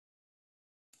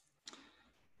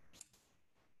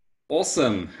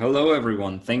Awesome. Hello,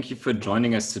 everyone. Thank you for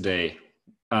joining us today.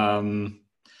 Let's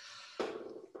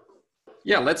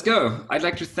go. I'd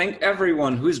like to thank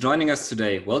everyone who's joining us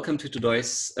today. Welcome to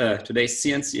today's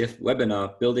CNCF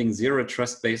webinar, Building Zero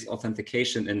Trust-Based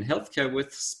Authentication in Healthcare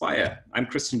with SPIRE. I'm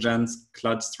Christian Jans,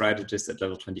 Cloud Strategist at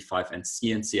Level 25 and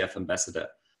CNCF Ambassador.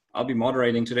 I'll be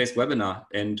moderating today's webinar,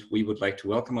 and we would like to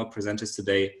welcome our presenters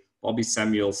today, Bobby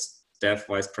Samuels, Staff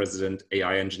Vice President,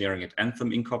 AI Engineering at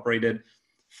Anthem Incorporated,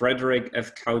 Frederick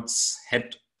F. Kautz,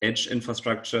 Head Edge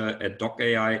Infrastructure at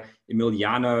Doc.ai,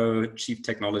 Emiliano, Chief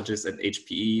Technologist at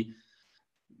HPE,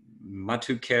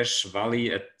 Matukesh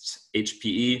Vali at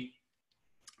HPE.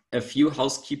 A few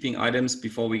housekeeping items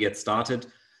before we get started.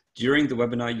 During the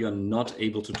webinar, you're not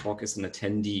able to talk as an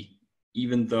attendee,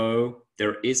 even though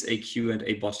there is a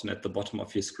Q&A button at the bottom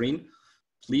of your screen.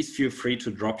 Please feel free to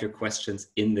drop your questions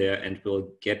in there and we'll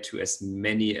get to as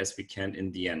many as we can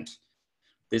in the end.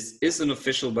 This is an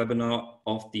official webinar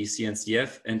of the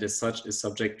CNCF and as such is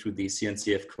subject to the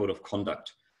CNCF Code of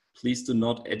Conduct. Please do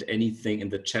not add anything in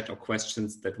the chat or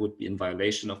questions that would be in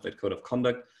violation of that Code of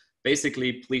Conduct.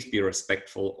 Basically, please be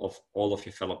respectful of all of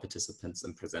your fellow participants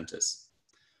and presenters.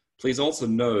 Please also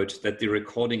note that the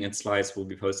recording and slides will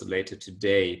be posted later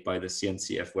today by the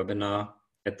CNCF webinar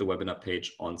at the webinar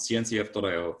page on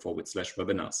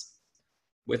cncf.io/webinars.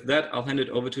 With that, I'll hand it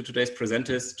over to today's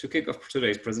presenters to kick off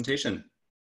today's presentation.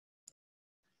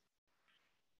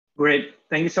 Great.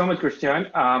 Thank you so much, Christian.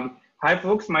 Hi,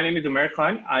 folks. My name is Umair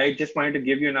Khan. I just wanted to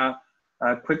give you a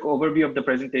quick overview of the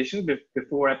presentation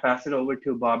before I pass it over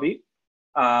to Bobby.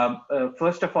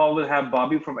 First of all, we'll have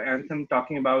Bobby from Anthem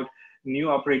talking about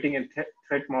new operating and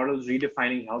threat models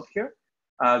redefining healthcare.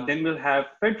 Then we'll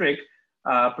have Frederick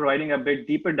providing a bit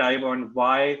deeper dive on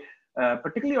why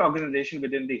particularly organizations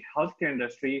within the healthcare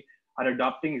industry are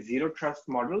adopting zero trust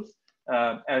models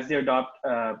as they adopt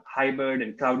hybrid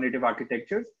and cloud native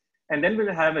architectures. And then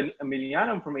we'll have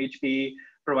Emiliano from HPE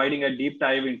providing a deep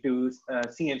dive into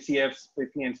CNCF's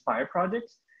SPIFFE and SPIRE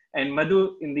projects. And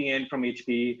Madhu, in the end, from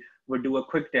HPE, will do a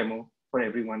quick demo for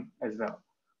everyone as well.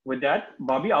 With that,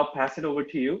 Bobby, I'll pass it over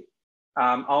to you.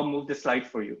 I'll move the slides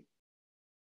for you.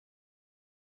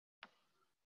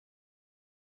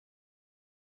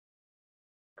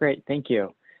 Great, thank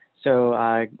you.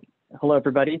 So hello,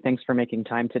 everybody. Thanks for making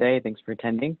time today. Thanks for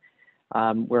attending.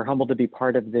 We're humbled to be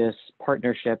part of this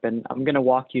partnership, and I'm going to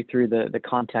walk you through the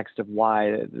context of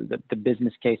why, the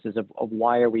business cases of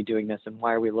why are we doing this and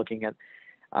why are we looking at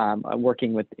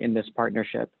working in this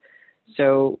partnership.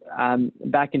 So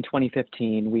back in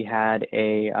 2015, we had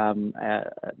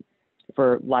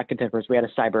for lack of difference, we had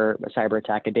a cyber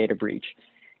attack, a data breach.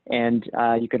 And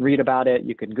you can read about it,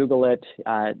 you can Google it,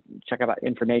 check out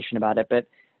information about it, but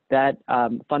that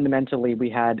fundamentally we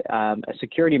had a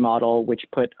security model which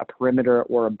put a perimeter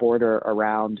or a border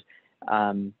around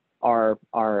our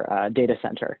data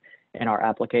center and our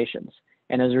applications.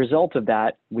 And as a result of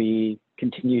that, we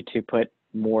continue to put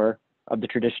more of the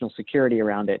traditional security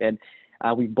around it. And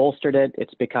we bolstered it.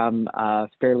 It's become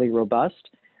fairly robust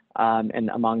and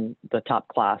among the top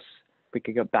class. We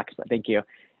could go back, thank you.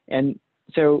 And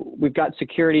so we've got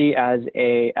security as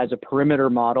a perimeter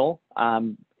model.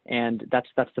 And that's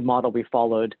the model we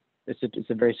followed. It's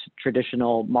a very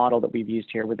traditional model that we've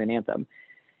used here within Anthem.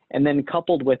 And then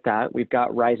coupled with that, we've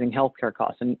got rising healthcare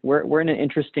costs. And we're in an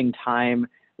interesting time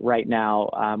right now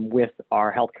with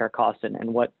our healthcare costs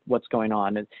and what's going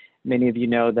on. And many of you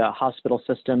know the hospital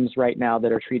systems right now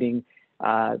that are treating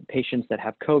patients that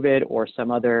have COVID or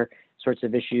some other sorts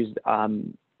of issues.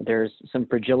 There's some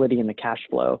fragility in the cash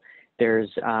flow. There's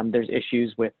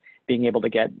issues with being able to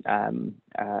get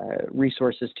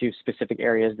resources to specific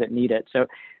areas that need it. So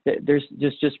there's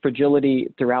just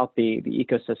fragility throughout the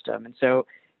ecosystem. And so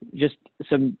just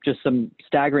some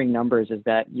staggering numbers is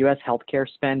that U.S. healthcare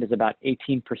spend is about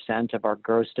 18% of our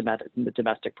gross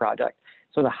domestic product.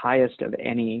 So the highest of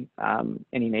any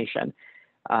nation,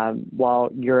 while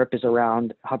Europe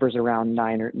hovers around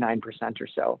 9% or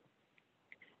so.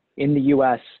 In the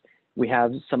U.S., we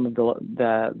have some of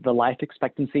the life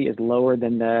expectancy is lower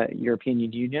than the European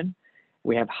Union.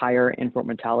 We have higher infant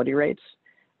mortality rates.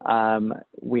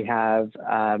 We have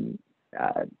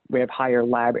higher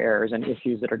lab errors and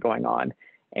issues that are going on.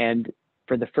 And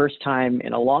for the first time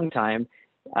in a long time,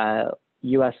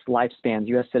 U.S. lifespans,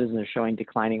 U.S. citizens are showing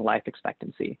declining life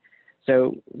expectancy.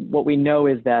 So what we know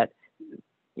is that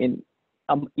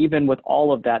even with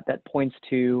all of that, that points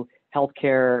to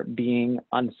healthcare being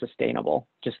unsustainable.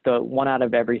 Just the 1 out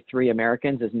of every 3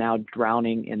 Americans is now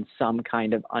drowning in some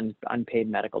kind of unpaid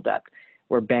medical debt.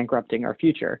 We're bankrupting our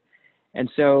future.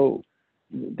 And so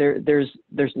there's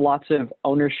lots of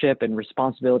ownership and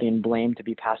responsibility and blame to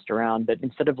be passed around, but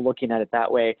instead of looking at it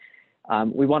that way,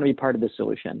 we want to be part of the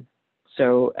solution.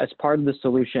 So as part of the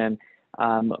solution,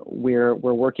 we're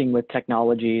working with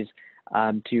technologies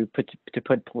to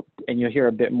put, and you'll hear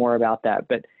a bit more about that,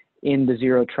 but in the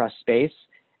zero trust space,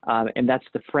 and that's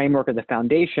the framework or the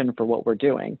foundation for what we're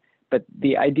doing. But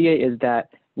the idea is that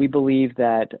we believe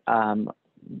that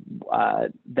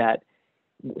that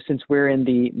since we're in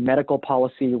the medical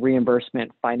policy,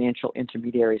 reimbursement, financial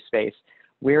intermediary space,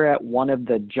 we're at one of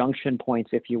the junction points,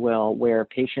 if you will, where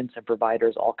patients and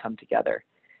providers all come together.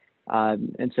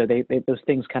 And so those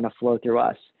things kind of flow through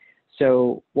us.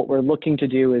 So what we're looking to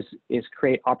do is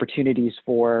create opportunities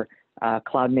for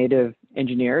cloud native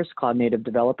engineers, cloud native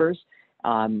developers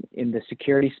in the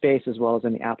security space as well as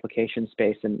in the application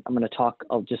space. And I'm going to talk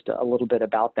just a little bit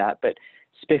about that. But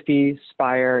SPIFFE,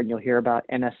 SPIRE, and you'll hear about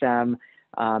NSM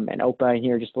and OPA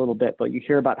here just a little bit, but you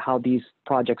hear about how these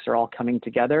projects are all coming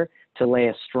together to lay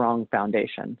a strong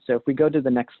foundation. So if we go to the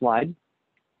next slide,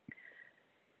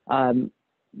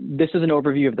 this is an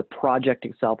overview of the project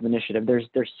itself, the initiative.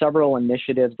 There's several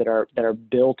initiatives that are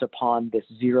built upon this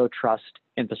zero trust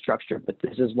infrastructure, but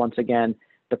this is once again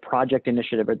the project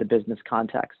initiative or the business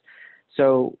context.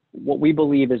 So what we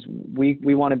believe is we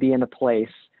want to be in a place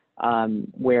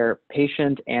where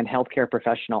patient and healthcare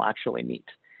professional actually meet.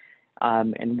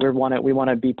 And we want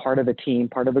to be part of a team,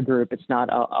 part of a group. It's not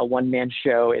a one-man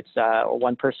show. It's a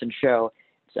one-person show.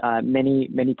 It's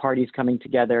many parties coming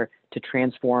together to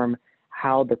transform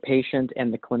how the patient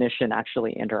and the clinician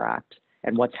actually interact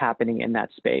and what's happening in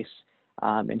that space,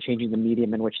 and changing the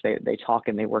medium in which they talk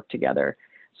and they work together,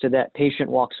 so that patient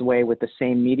walks away with the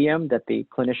same medium that the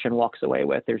clinician walks away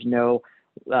with. There's no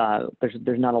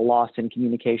there's not a loss in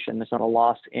communication. There's not a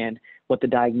loss in what the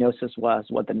diagnosis was,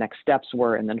 what the next steps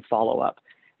were, and then follow up.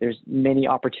 There's many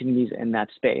opportunities in that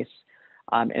space.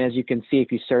 And as you can see,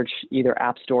 if you search either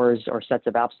app stores or sets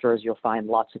of app stores, you'll find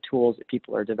lots of tools that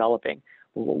people are developing.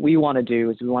 But what we want to do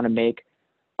is we want to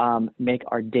make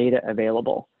our data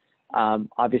available,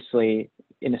 obviously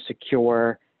in a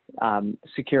secure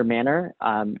manner,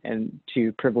 and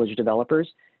to privileged developers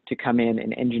to come in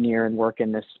and engineer and work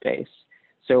in this space.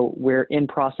 So we're in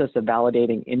process of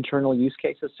validating internal use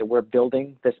cases. So we're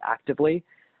building this actively.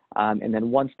 And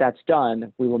then once that's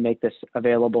done, we will make this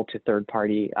available to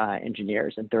third-party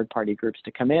engineers and third-party groups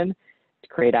to come in, to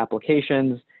create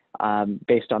applications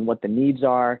based on what the needs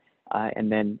are,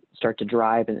 and then start to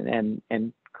drive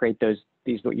and create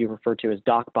these what you refer to as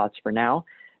doc bots for now,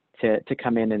 to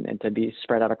come in and to be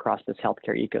spread out across this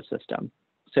healthcare ecosystem.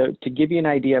 So to give you an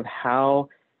idea of how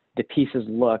the pieces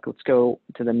look, let's go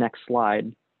to the next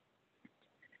slide.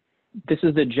 This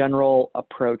is the general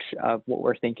approach of what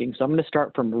we're thinking. So I'm going to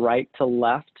start from right to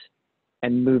left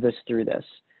and move us through this.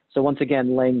 So once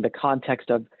again, laying the context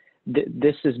of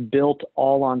this is built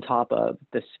all on top of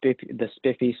the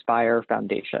SPIFFE SPIRE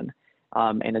foundation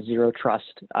and a zero trust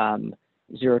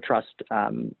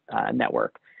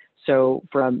network. So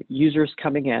from users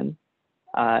coming in,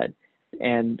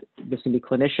 and this can be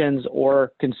clinicians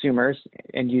or consumers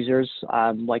and users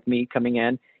like me coming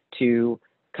in to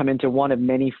come into one of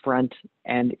many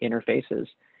front-end interfaces.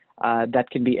 That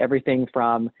can be everything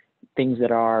from things that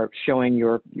are showing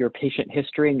your patient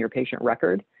history and your patient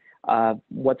record,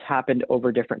 what's happened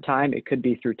over different time. It could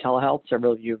be through telehealth.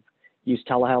 Several of you have used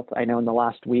telehealth. I know in the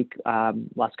last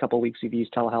couple of weeks, we've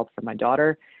used telehealth for my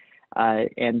daughter,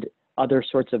 and other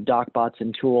sorts of doc bots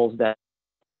and tools that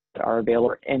are available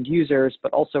for end users,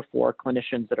 but also for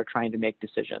clinicians that are trying to make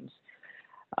decisions.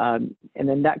 And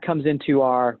then that comes into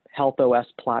our Health OS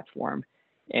platform,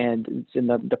 and it's in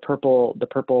the purple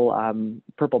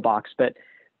box. But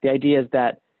the idea is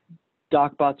that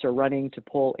doc bots are running to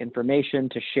pull information,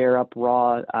 to share up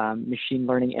raw machine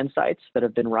learning insights that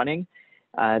have been running.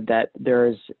 That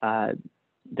there's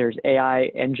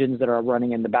AI engines that are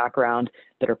running in the background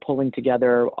that are pulling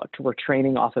together. We're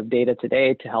training off of data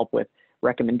today to help with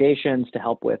recommendations, to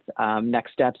help with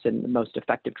next steps and the most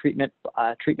effective treatment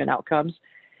outcomes.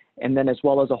 And then as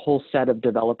well as a whole set of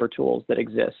developer tools that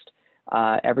exist.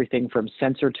 Everything from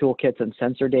sensor toolkits and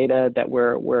sensor data that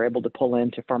we're able to pull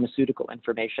into pharmaceutical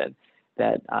information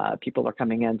that people are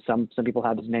coming in. Some people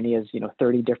have as many as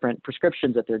 30 different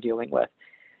prescriptions that they're dealing with.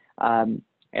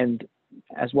 And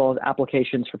as well as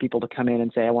applications for people to come in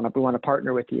and say, we want to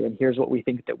partner with you, and here's what we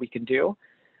think that we can do.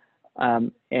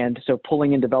 And so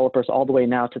pulling in developers all the way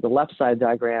now to the left side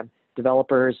diagram,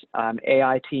 developers,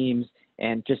 AI teams,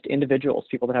 and just individuals,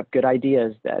 people that have good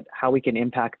ideas that how we can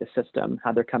impact the system,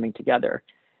 how they're coming together.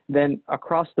 Then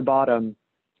across the bottom,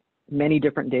 many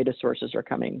different data sources are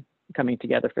coming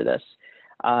together for this.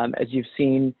 As you've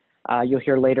seen, You'll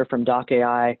hear later from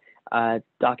Doc.ai.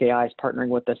 Doc.ai is partnering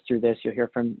with us through this. You'll hear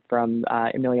from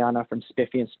Emiliana from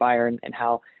SPIFFE and SPIRE and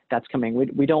how that's coming.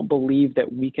 We don't believe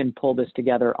that we can pull this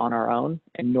together on our own,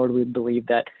 and nor do we believe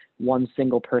that one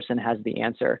single person has the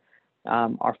answer.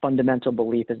 Our fundamental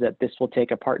belief is that this will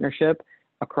take a partnership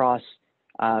across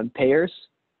payers,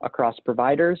 across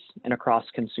providers, and across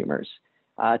consumers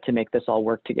to make this all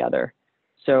work together.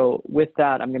 So with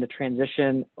that, I'm going to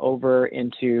transition over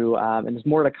into, and there's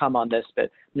more to come on this, but I'm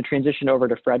going to transition over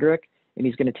to Frederick, and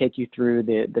he's going to take you through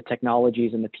the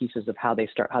technologies and the pieces of how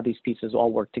these pieces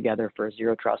all work together for a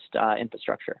zero trust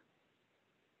infrastructure.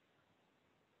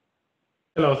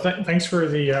 Hello, thanks for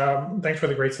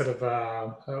the great set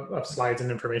of slides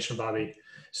and information, Bobby.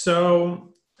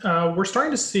 So we're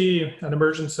starting to see an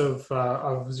emergence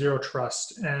of zero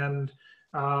trust,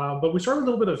 but we start with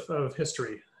a little bit of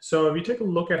history. So if you take a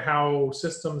look at how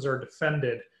systems are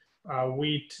defended,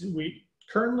 we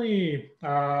currently,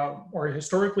 or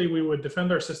historically, we would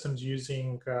defend our systems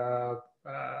using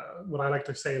what I like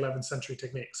to say 11th century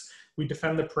techniques. We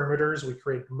defend the perimeters, we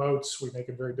create moats, we make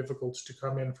it very difficult to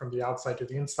come in from the outside to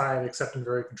the inside, except in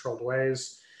very controlled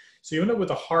ways. So you end up with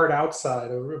a hard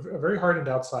outside, a very hardened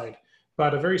outside,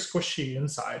 but a very squishy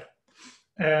inside.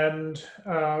 And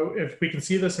if we can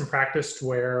see this in practice,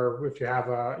 where if you have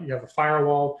a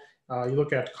firewall, you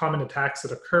look at common attacks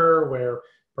that occur where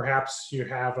perhaps you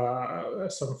have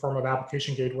some form of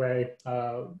application gateway,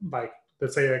 like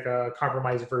let's say like a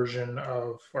compromised version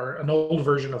of, or an old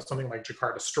version of something like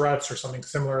Jakarta Struts or something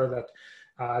similar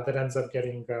that ends up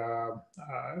getting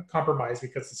compromised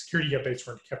because the security updates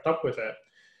weren't kept up with it.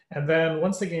 And then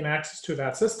once they gain access to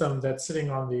that system that's sitting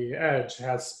on the edge,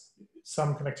 has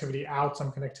some connectivity out,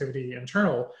 some connectivity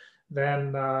internal,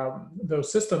 then those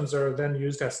systems are then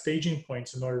used as staging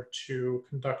points in order to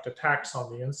conduct attacks on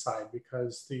the inside,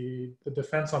 because the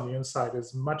defense on the inside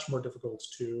is much more difficult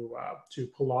to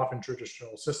pull off in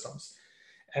traditional systems.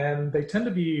 And they tend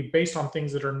to be based on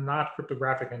things that are not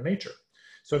cryptographic in nature.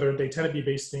 So they tend to be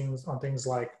based on things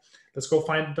like, let's go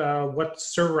find what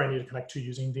server I need to connect to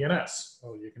using DNS.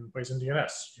 Well, you can place in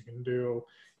DNS. You can do,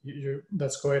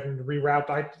 let's go ahead and reroute,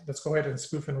 let's go ahead and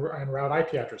spoof and route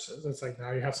IP addresses. It's like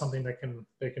now you have something that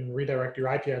can redirect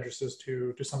your IP addresses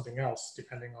to something else,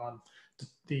 depending on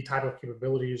the type of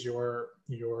capabilities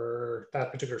that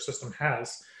particular system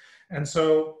has. And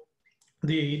so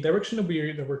the direction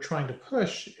that we're trying to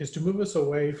push is to move us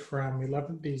away from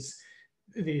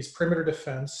these perimeter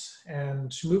defense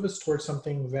and to move us towards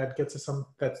something that gets us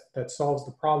that solves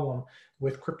the problem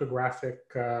with cryptographic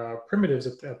primitives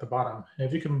at the bottom. And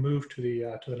if you can move to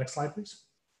the next slide, please.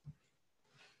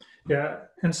 Yeah,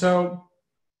 and so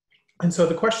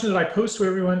the question that I pose to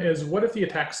everyone is, what if the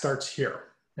attack starts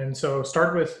here? And so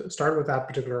start with that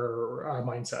particular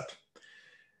mindset.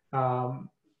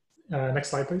 Next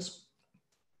slide, please.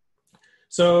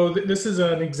 So this is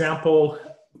an example.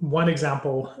 One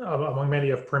example among many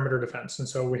of perimeter defense. And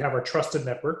so we have our trusted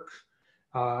network,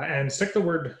 and stick the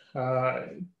word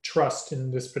trust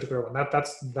in this particular one.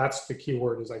 That's the key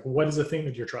word, is like, what is the thing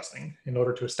that you're trusting in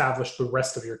order to establish the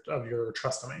rest of your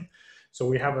trust domain. So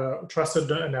we have a trusted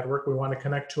network. We want to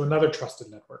connect to another trusted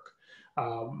network.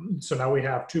 So now we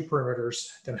have two perimeters.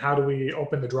 Then how do we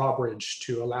open the drawbridge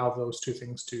to allow those two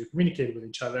things to communicate with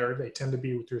each other? They tend to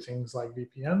be through things like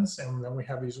VPNs, and then we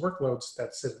have these workloads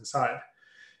that sit inside.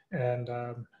 And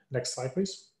next slide,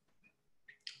 please.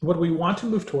 What we want to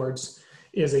move towards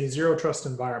is a zero trust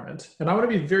environment. And I want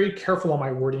to be very careful on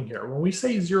my wording here. When we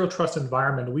say zero trust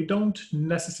environment, we don't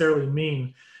necessarily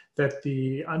mean that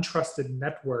the untrusted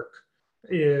network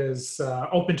is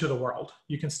open to the world.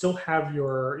 You can still have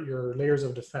your layers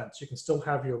of defense. You can still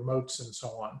have your moats and so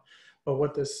on. But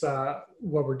what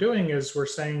we're doing is we're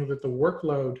saying that the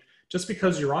workload, just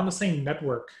because you're on the same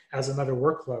network as another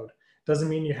workload, doesn't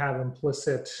mean you have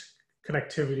implicit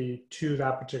connectivity to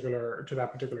that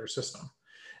particular system.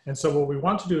 And so what we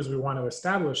want to do is we want to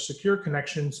establish secure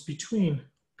connections between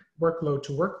workload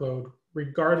to workload,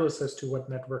 regardless as to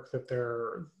what network that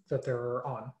they're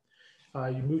on.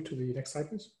 You move to the next slide,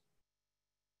 please.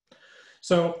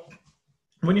 So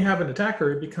when you have an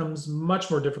attacker, it becomes much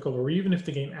more difficult, or even if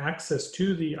they gain access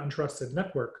to the untrusted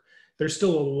network, there's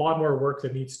still a lot more work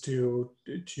that needs to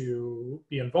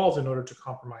be involved in order to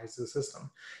compromise the system.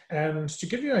 And to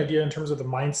give you an idea in terms of the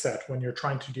mindset when you're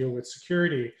trying to deal with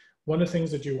security, one of the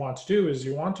things that you want to do is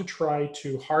you want to try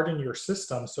to harden your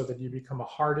system so that you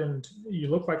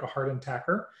look like a hardened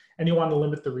attacker, and you want to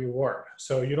limit the reward.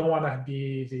 So you don't want to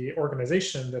be the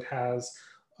organization that has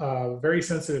a very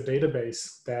sensitive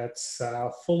database that's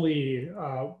fully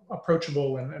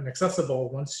approachable and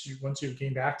accessible once you've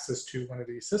gained access to one of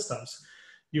these systems.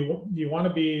 You want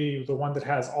to be the one that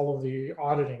has all of the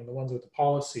auditing, the ones with the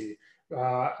policy.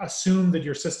 Assume that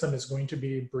your system is going to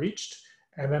be breached,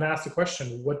 and then ask the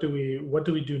question, what do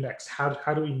we do next?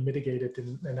 How do we mitigate it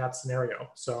in that scenario?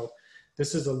 So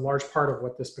this is a large part of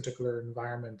what this particular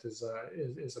environment is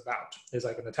about. Is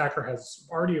like an attacker has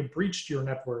already breached your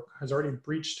network, has already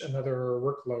breached another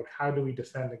workload. How do we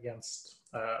defend against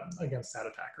that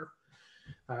attacker?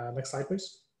 Next slide,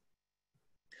 please.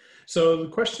 So the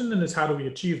question then is, how do we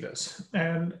achieve this?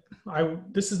 And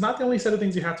this is not the only set of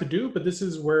things you have to do, but this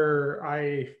is where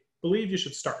I believe you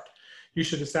should start. You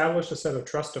should establish a set of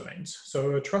trust domains.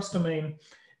 So a trust domain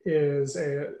is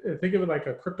think of it like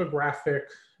a cryptographic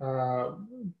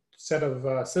set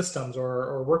of systems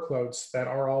or workloads that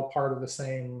are all part of the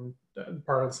same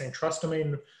trust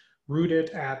domain, rooted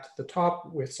at the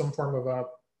top with some form of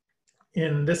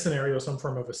in this scenario, some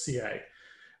form of a CA.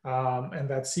 And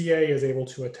that CA is able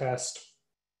to attest,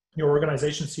 your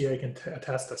organization CA can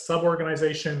attest a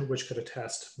sub-organization, which could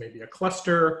attest maybe a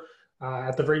cluster.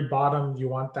 At the very bottom, you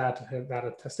want that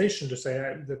attestation to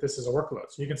say that this is a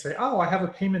workload. So you can say, oh, I have a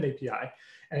payment API,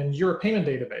 and you're a payment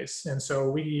database. And so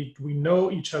we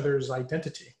know each other's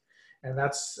identity. And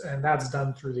that's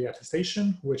done through the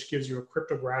attestation, which gives you a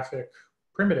cryptographic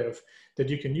primitive that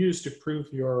you can use to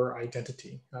prove your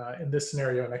identity. In this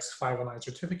scenario, an X509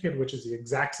 certificate, which is the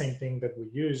exact same thing that we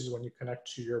use when you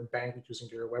connect to your bank using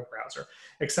your web browser,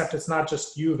 except it's not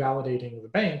just you validating the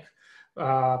bank,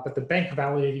 but the bank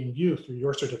validating you through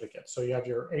your certificate. So you have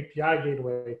your API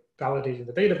gateway validating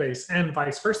the database, and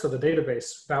vice versa, the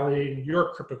database validating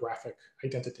your cryptographic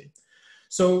identity.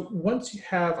 So once you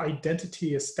have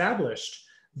identity established,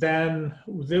 then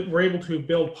we're able to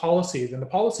build policies. And the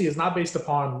policy is not based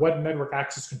upon what network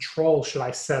access control should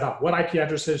I set up, what IP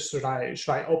addresses should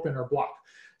I open or block.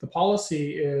 The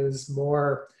policy is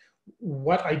more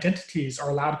what identities are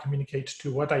allowed to communicate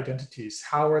to what identities,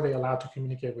 how are they allowed to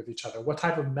communicate with each other, what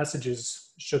type of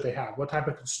messages should they have, what type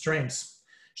of constraints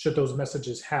should those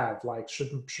messages have, like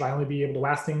should I only be able to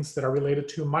ask things that are related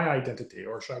to my identity,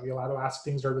 or should I be allowed to ask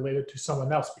things that are related to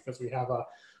someone else because we have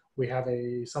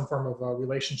some form of a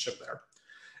relationship there.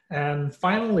 And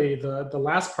finally, the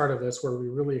last part of this, where we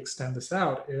really extend this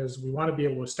out, is we want to be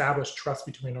able to establish trust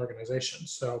between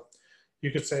organizations. So you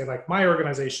could say, like, my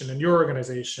organization and your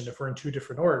organization, if we're in two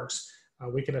different orgs,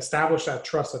 we can establish that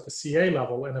trust at the CA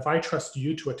level. And if I trust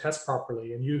you to attest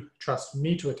properly and you trust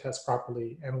me to attest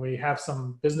properly, and we have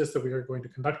some business that we are going to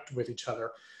conduct with each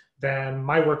other, then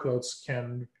my workloads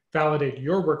can validate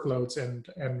your workloads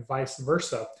and vice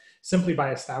versa, simply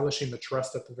by establishing the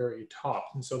trust at the very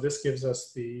top. And so this gives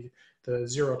us the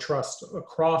zero trust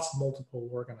across multiple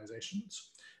organizations.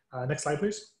 Next slide,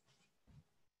 please.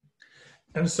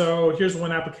 And so here's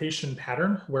one application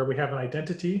pattern where we have an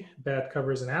identity that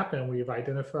covers an app, and we've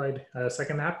identified a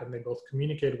second app, and they both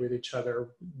communicate with each other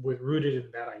rooted in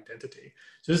that identity.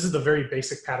 So this is the very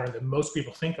basic pattern that most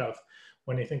people think of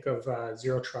when they think of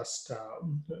zero trust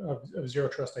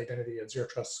identity and zero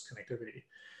trust connectivity.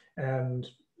 And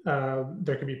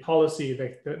there can be policy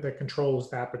that controls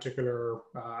that particular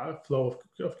flow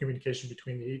of communication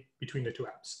between the two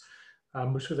apps.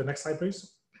 Move to the next slide,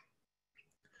 please.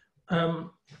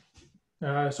 So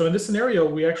in this scenario,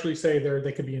 we actually say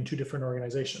they could be in two different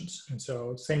organizations. And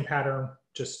so same pattern,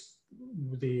 just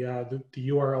the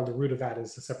URL, the root of that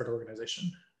is a separate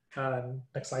organization.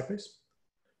 Next slide, please.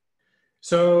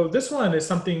 So this one is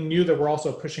something new that we're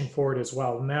also pushing forward as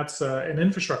well, and that's an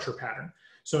infrastructure pattern.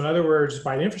 So in other words,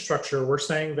 by the infrastructure, we're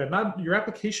saying that your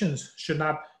applications should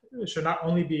not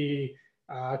only be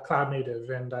cloud native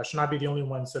and should not be the only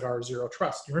ones that are zero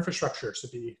trust. Your infrastructure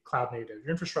should be cloud native. Your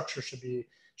infrastructure should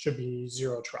be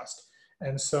zero trust.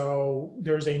 And so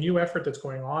there's a new effort that's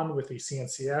going on with the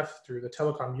CNCF through the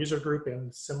Telecom User Group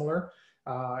and similar,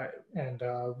 and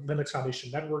Linux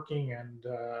Foundation Networking and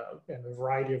a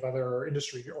variety of other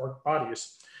industry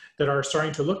bodies that are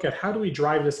starting to look at how do we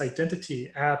drive this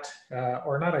identity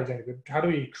or not identity, but how do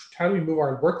we move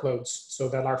our workloads so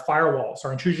that our firewalls,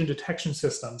 our intrusion detection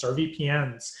systems, our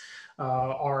VPNs,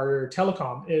 our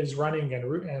telecom is running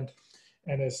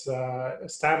and is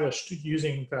established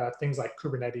using things like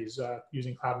Kubernetes,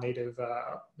 using cloud native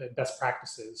best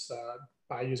practices,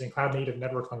 by using cloud native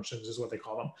network functions is what they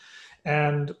call them.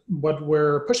 And what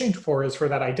we're pushing for is for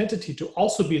that identity to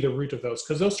also be the root of those,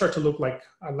 because those start to look like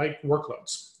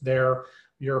workloads. They're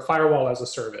your firewall as a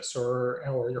service, or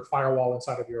your firewall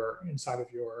inside of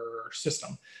your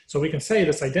system. So we can say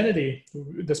this identity,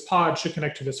 this pod should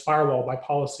connect to this firewall by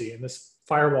policy, and this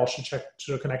firewall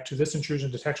should connect to this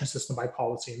intrusion detection system by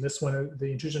policy. And this one,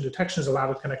 the intrusion detection is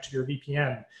allowed to connect to your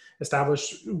VPN,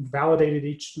 validated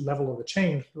each level of the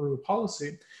chain through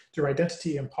policy, through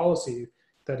identity and policy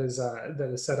that is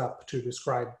set up to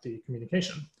describe the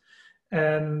communication.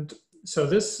 And so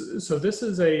this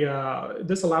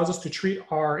allows us to treat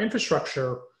our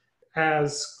infrastructure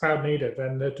as cloud native,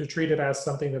 and to treat it as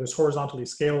something that is horizontally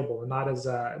scalable and not as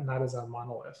a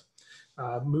monolith.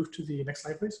 Move to the next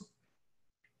slide, please.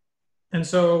 And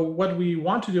so what we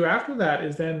want to do after that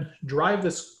is then drive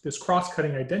this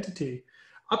cross-cutting identity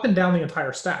up and down the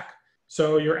entire stack.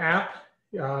 So your app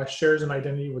shares an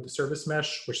identity with the service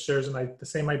mesh, which shares the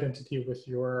same identity with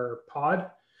your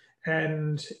pod,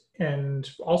 and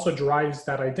also drives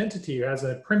that identity as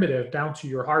a primitive down to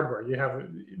your hardware. You have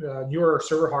your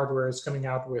server hardware is coming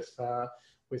out with a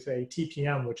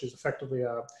TPM, which is effectively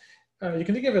you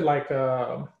can think of it like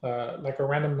a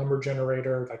random number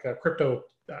generator, like a crypto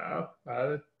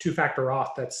two-factor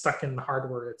auth that's stuck in the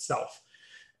hardware itself.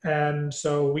 And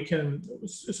so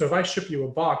if I ship you a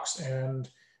box and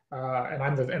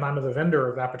I'm the vendor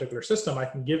of that particular system, I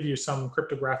can give you some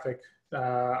cryptographic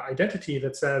identity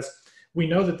that says, we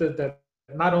know that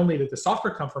not only did the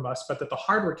software come from us, but that the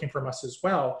hardware came from us as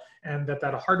well, and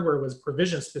that hardware was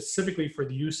provisioned specifically for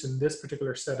the use in this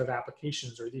particular set of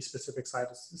applications or these specific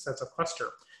sets of cluster.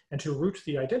 And to route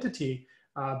the identity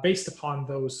based upon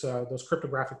those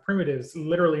cryptographic primitives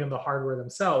literally in the hardware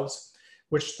themselves,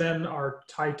 which then are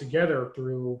tied together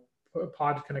through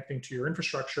pod connecting to your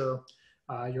infrastructure.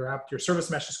 Your service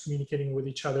mesh is communicating with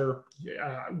each other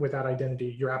with that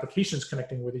identity. Your applications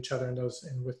connecting with each other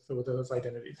with those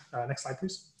identities. Next slide,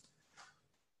 please.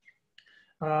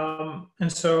 And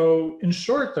so, in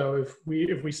short, though, if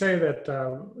we say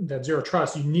that zero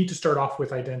trust, you need to start off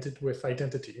with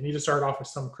identity. You need to start off with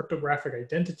some cryptographic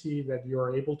identity that you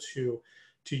are able to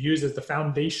use as the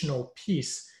foundational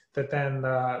piece that then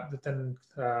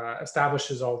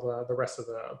establishes all the rest of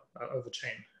the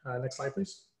chain. Next slide,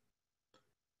 please.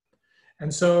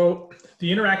 And so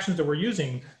the interactions that we're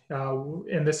using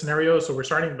in this scenario, so we're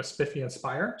starting with SPIFFE and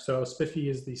SPIRE. So SPIFFE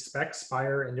is the spec,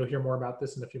 SPIRE, and you'll hear more about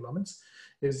this in a few moments,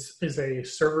 is a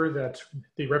server that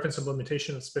the reference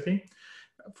implementation of SPIFFE.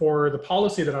 For the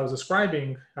policy that I was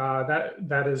describing,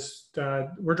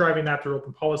 we're driving that through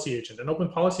Open Policy Agent. An Open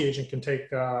Policy Agent can take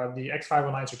the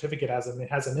X509 certificate as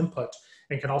an input,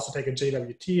 and can also take a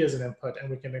JWT as an input,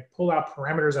 and we can pull out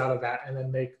parameters out of that and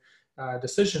then make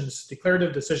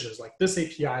declarative decisions, like this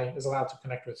API is allowed to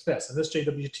connect with this, and this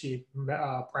JWT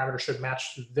parameter should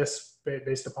match to this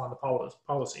based upon the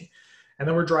policy. And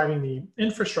then we're driving the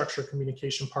infrastructure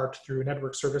communication part through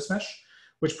network service mesh,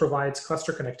 which provides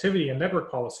cluster connectivity and network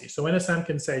policy. So NSM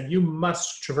can say, you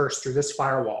must traverse through this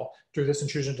firewall, through this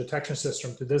intrusion detection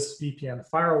system, through this VPN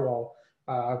firewall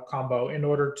combo in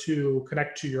order to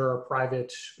connect to your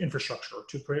private infrastructure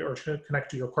or to connect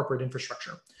to your corporate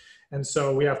infrastructure. And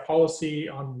so we have policy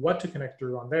on what to connect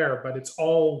through on there, but it's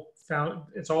all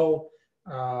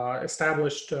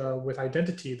established with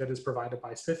identity that is provided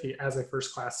by SPIFFE as a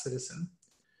first-class citizen.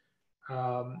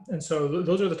 And so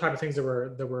those are the type of things that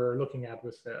we're looking at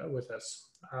with this.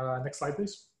 Next slide,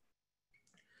 please.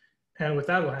 And with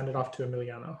that, we'll hand it off to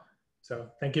Emiliano. So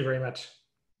thank you very much.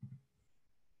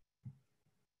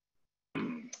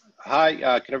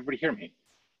 Hi, can everybody hear me?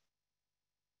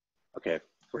 Okay,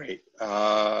 great.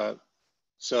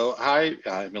 So hi,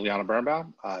 Emiliano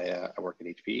Birnbaum. I work at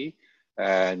HPE,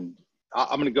 and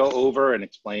I'm going to go over and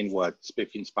explain what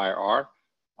SPIFFE and SPIRE are.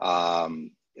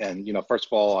 And first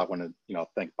of all, I want to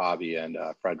thank Bobby and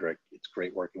Frederick. It's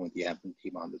great working with the Anthem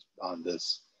team on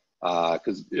this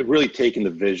because it really taken the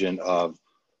vision of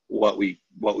what we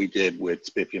did with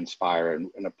SPIFFE and SPIRE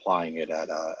and applying it at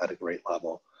a great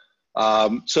level.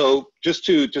 So just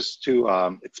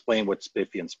to explain what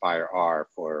SPIFFE and SPIRE are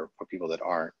for people that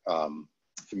aren't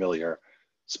familiar,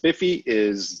 SPIFFE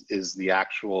is the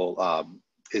actual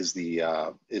is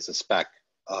a spec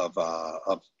of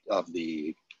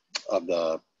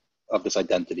this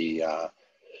identity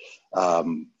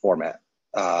format.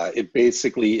 It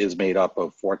basically is made up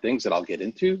of 4 things that I'll get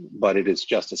into, but it is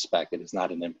just a spec. It is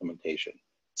not an implementation.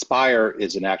 SPIRE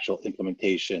is an actual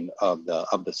implementation of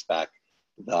the spec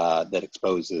that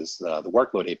exposes the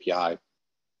workload API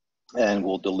and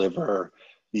will deliver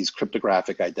these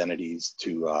cryptographic identities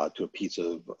to a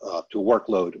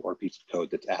workload or a piece of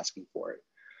code that's asking for it.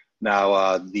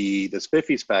 Now, the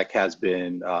SPIFFE spec has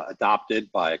been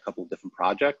adopted by a couple of different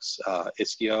projects.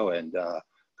 Istio and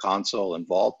Console and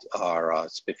Vault are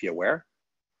SPIFFE aware.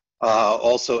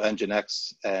 Also,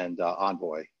 Nginx and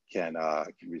Envoy can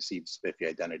receive SPIFFE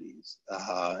identities.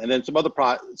 And then some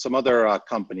other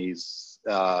companies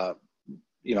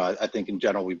you know, I think in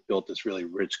general, we've built this really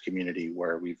rich community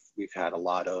where we've had a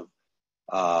lot of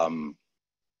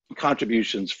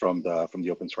contributions from the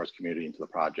open source community into the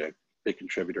project. Big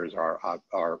contributors are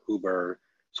Uber,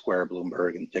 Square,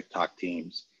 Bloomberg, and TikTok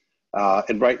teams.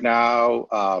 And right now,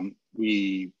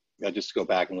 just to go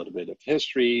back a little bit of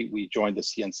history, we joined the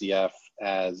CNCF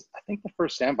as, I think, the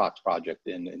first sandbox project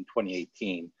in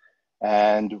 2018.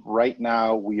 And right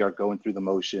now, we are going through the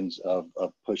motions of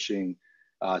pushing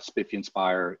SPIFFE and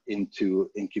SPIRE into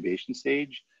incubation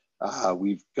stage.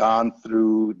 We've gone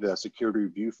through the security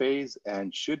review phase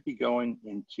and should be going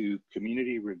into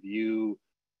community review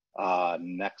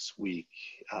next week.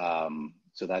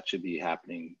 So that should be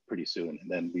happening pretty soon. And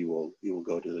then we will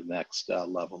go to the next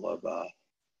level of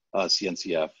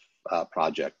CNCF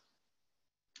project.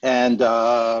 And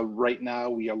right now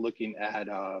we are looking at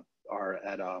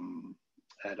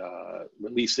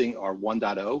releasing our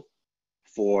 1.0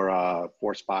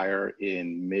 for SPIRE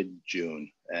in mid-June.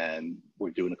 And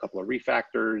we're doing a couple of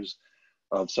refactors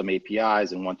of some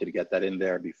APIs and wanted to get that in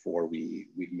there before we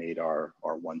made our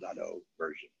 1.0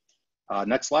 version.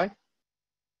 Next slide.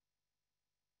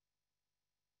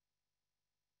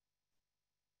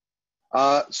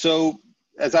 So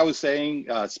as I was saying,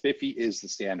 SPIFFE is the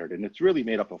standard, and it's really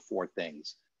made up of 4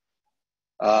 things.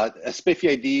 A SPIFFE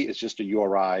ID is just a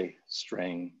URI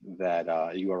string that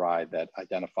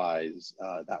identifies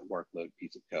that workload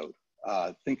piece of code.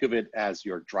 Think of it as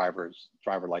your driver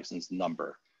license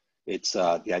number. It's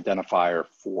the identifier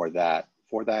for that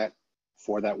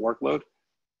workload,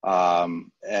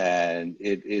 and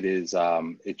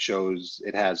it shows,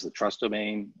 it has the trust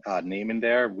domain name in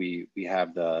there. We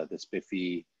have the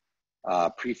SPIFFE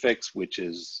prefix, which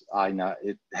is INA.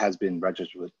 It has been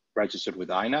registered with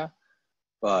INA,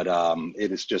 but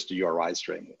it is just a URI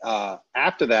string.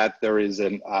 After that, there is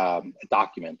a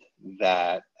document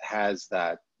that has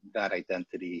that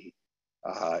identity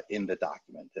in the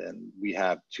document. And we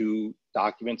have 2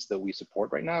 documents that we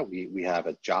support right now. We have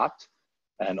a JOT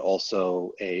and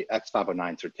also a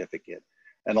X509 certificate.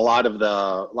 And a lot of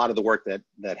the work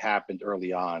that happened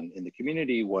early on in the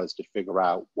community was to figure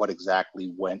out what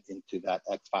exactly went into that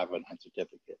X509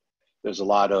 certificate. There's a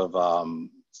lot of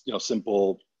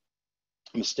simple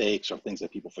mistakes or things that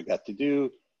people forget to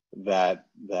do that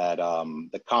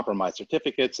compromise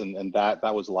certificates, and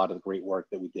that was a lot of the great work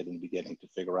that we did in the beginning to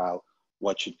figure out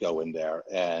what should go in there,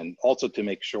 and also to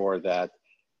make sure that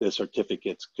the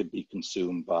certificates could be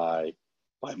consumed by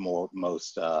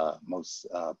most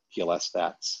TLS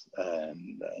stacks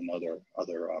and other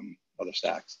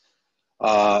stacks.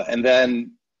 And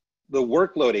then the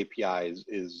workload API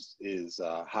is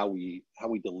how we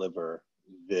deliver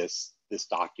this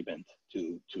document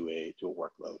to a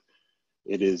workload.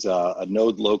 It is a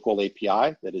node local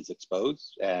API that is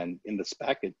exposed, and in the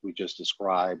spec we just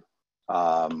describe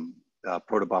a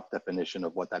protobuf definition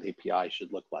of what that API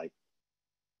should look like.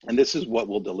 And this is what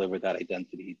will deliver that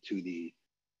identity to the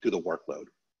workload.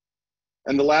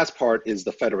 And the last part is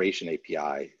the federation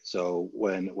API. So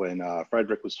when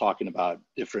Frederick was talking about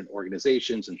different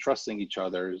organizations and trusting each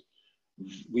other,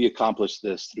 we accomplished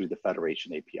this through the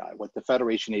federation API. What the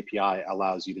federation API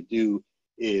allows you to do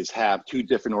is have 2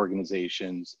 different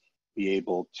organizations be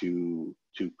able to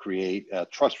create a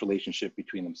trust relationship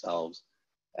between themselves,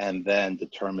 and then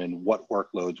determine what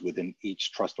workloads within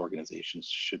each trust organization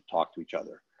should talk to each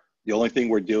other. The only thing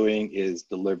we're doing is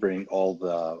delivering all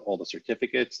the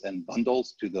certificates and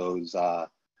bundles to those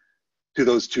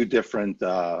 2 different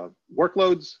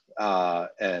workloads,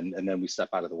 and then we step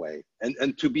out of the way.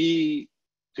 And to be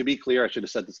clear, I should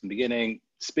have said this in the beginning,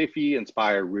 SPIFFE and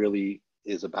SPIRE really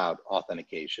is about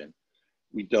authentication.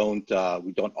 We don't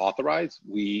authorize.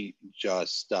 We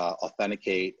just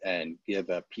authenticate and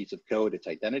give a piece of code its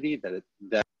identity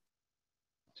that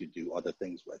to do other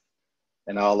things with.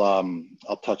 And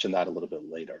I'll touch on that a little bit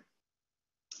later.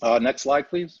 Next slide,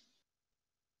 please.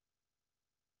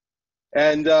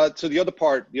 And so the other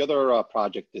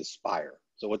project is SPIRE.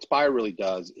 So what SPIRE really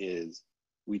does is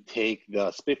we take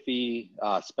the SPIFFE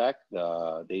spec,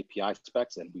 the API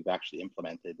specs, and we've actually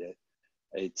implemented it.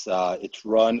 It's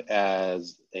run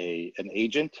as an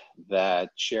agent that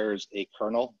shares a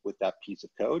kernel with that piece of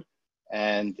code,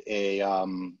 and a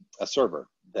server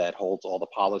that holds all the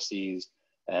policies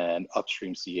and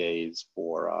upstream CAs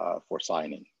for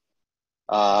signing.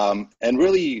 And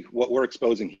really what we're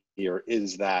exposing here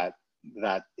is that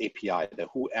API, the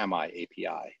who am I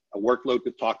API. A workload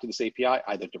could talk to this API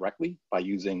either directly by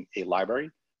using a library,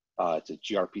 it's a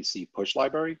gRPC push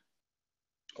library,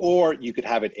 or you could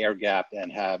have it air gapped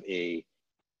and have a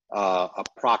a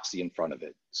proxy in front of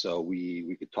it. So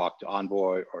we could talk to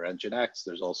Envoy or Nginx.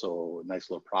 There's also a nice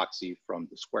little proxy from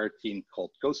the Square team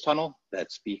called Ghost Tunnel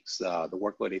that speaks the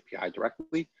workload API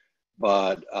directly.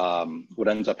 But what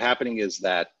ends up happening is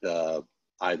that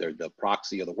either the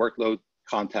proxy or the workload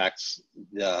contacts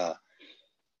the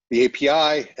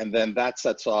API, and then that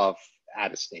sets off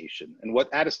attestation. And what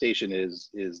attestation is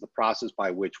the process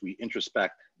by which we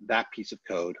introspect that piece of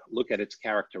code, look at its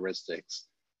characteristics,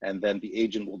 and then the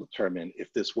agent will determine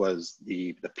if this was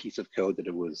the piece of code that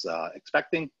it was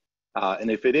expecting.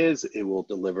 And if it is, it will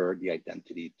deliver the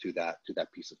identity to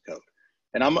that piece of code.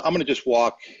 And I'm gonna just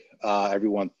walk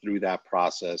everyone through that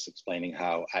process, explaining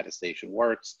how attestation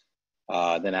works.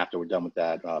 Then after we're done with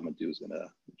that, Madhu is gonna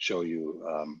show you,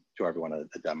 show everyone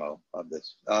a demo of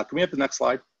this. Can we have the next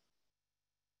slide?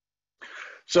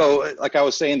 So like I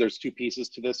was saying, there's two pieces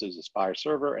to this. There's a SPIRE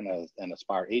server and a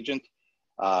SPIRE agent.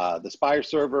 The SPIRE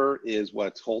server is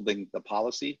what's holding the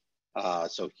policy.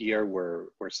 So here we're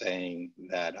saying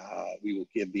that we will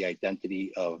give the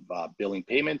identity of billing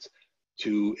payments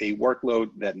to a workload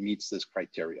that meets this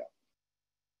criteria.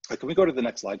 Can we go to the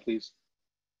next slide, please?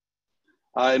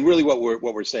 And really what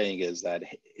we're saying is that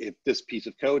if this piece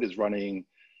of code is running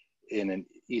in an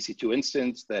EC2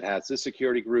 instance that has this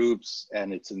security groups,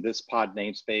 and it's in this pod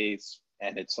namespace,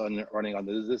 and it's running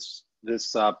under this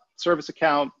service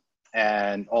account,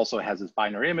 and also has this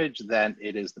binary image, then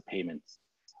it is the payments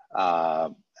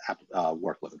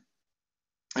workload.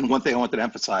 And one thing I wanted to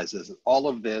emphasize is all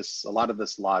of this, a lot of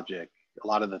this logic, a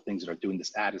lot of the things that are doing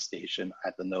this attestation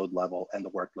at the node level and the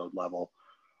workload level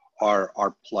are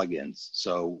plugins.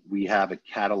 So we have a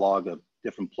catalog of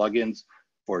different plugins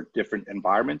for different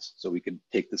environments. So we could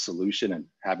take the solution and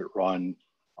have it run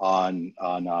on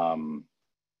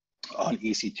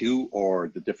EC2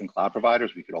 or the different cloud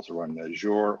providers. We could also run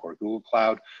Azure or Google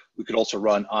Cloud. We could also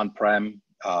run on-prem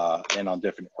and on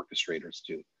different orchestrators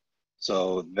too.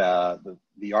 So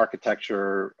the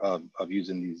architecture of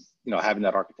using these, having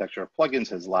that architecture of plugins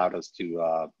has allowed us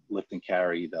to lift and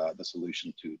carry the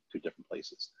solution to different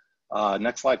places.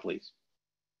 Next slide, please.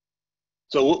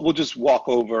 So we'll just walk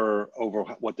over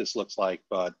what this looks like,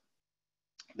 but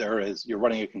you're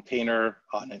running a container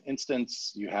on an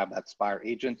instance. You have that SPIRE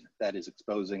agent that is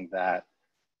exposing that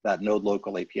node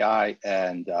local API.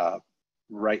 And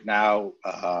right now,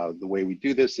 the way we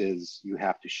do this is you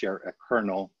have to share a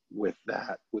kernel with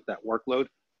that workload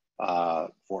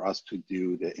for us to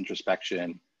do the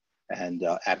introspection and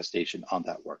attestation on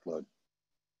that workload.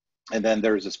 And then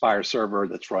there's a SPIRE server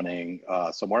that's running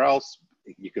somewhere else.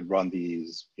 You could run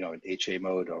these, in HA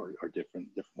mode or different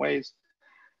ways.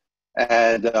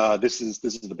 And this is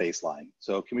the baseline.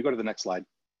 So can we go to the next slide?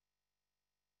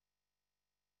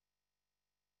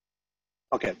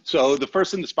 Okay, so the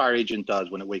first thing the SPIRE agent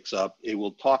does when it wakes up, it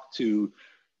will talk to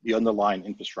the underlying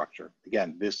infrastructure.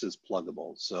 Again, this is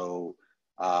pluggable. So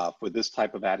for this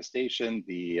type of attestation,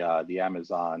 the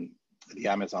Amazon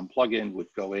plugin would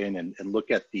go in and look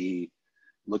at the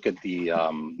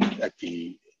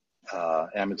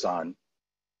Amazon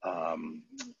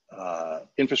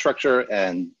infrastructure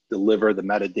and deliver the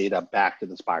metadata back to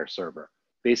the SPIRE server,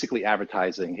 basically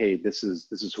advertising, hey, this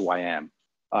is who I am.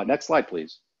 Next slide,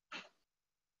 please.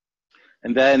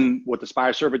 And then what the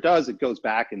SPIRE server does, it goes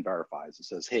back and verifies. It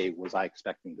says, hey, was I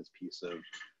expecting this piece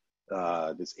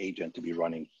of this agent to be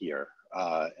running here?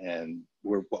 And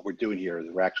what we're doing here is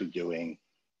we're actually doing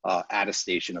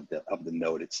attestation of the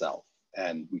node itself.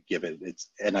 And we give it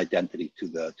an identity to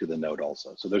the node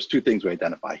also. So there's two things we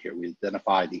identify here. We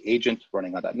identify the agent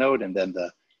running on that node, and then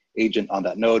the agent on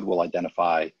that node will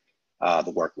identify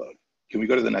the workload. Can we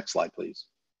go to the next slide, please?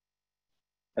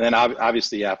 And then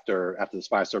obviously after the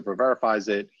SPIRE server verifies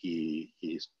it, he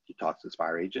talks to the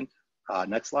SPIRE agent.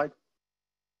 Next slide.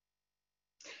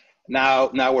 Now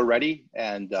we're ready,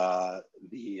 and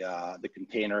the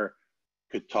container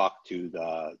could talk to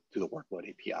the workload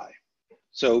API.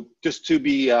 So just to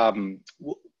be, I'm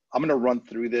going to run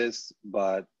through this,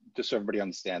 but just so everybody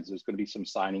understands, there's going to be some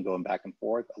signing going back and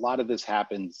forth. A lot of this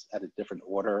happens at a different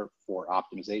order for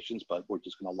optimizations, but we're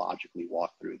just going to logically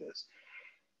walk through this.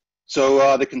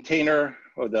 So the container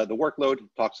or the workload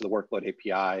talks to the workload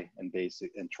API and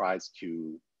tries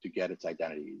to get its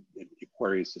identity. It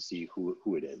queries to see who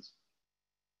it is.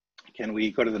 Can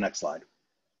we go to the next slide?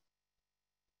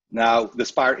 Now, the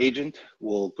SPIRE agent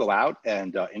will go out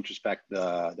and introspect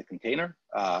the container.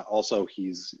 Also,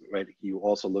 he will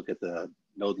also look at the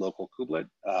node local kubelet.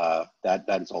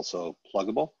 That is also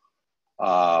pluggable.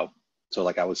 So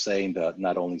like I was saying,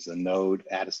 not only is the node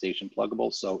attestation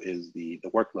pluggable, so is the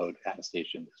workload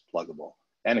attestation is pluggable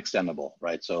and extendable,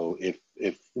 right? So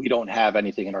if we don't have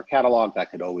anything in our catalog, that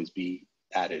could always be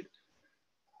added.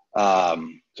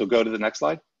 So go to the next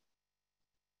slide.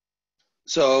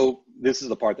 So this is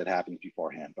the part that happens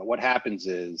beforehand. But what happens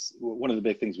is, one of the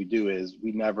big things we do is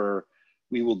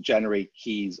we will generate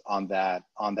keys on that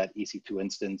EC2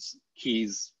 instance.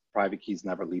 Private keys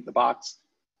never leave the box.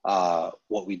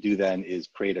 What we do then is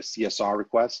create a CSR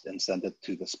request and send it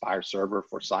to the SPIRE server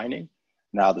for signing.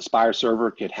 Now the SPIRE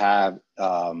server could have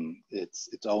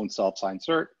its own self-signed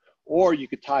cert, or you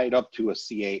could tie it up to a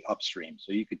CA upstream.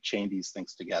 So you could chain these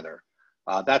things together.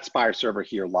 That SPIRE server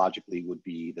here logically would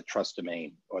be the trust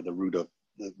domain, or the root of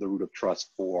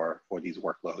trust for these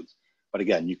workloads. But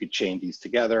again, you could chain these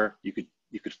together. You could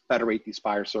federate these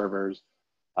SPIRE servers,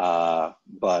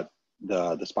 but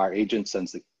the SPIRE agent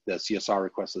sends the CSR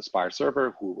request to the SPIRE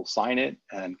server, who will sign it.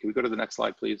 And can we go to the next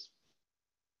slide, please?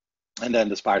 And then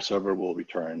the SPIRE server will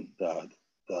return the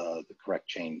correct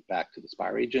chain back to the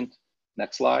SPIRE agent.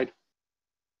 Next slide.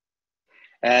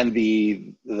 And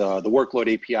the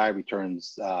workload API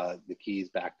returns the keys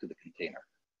back to the container.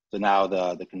 So now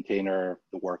the container,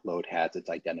 the workload has its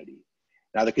identity.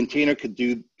 Now the container could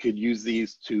use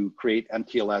these to create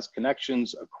MTLS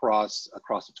connections across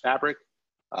its fabric.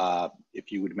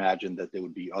 If you would imagine that there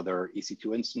would be other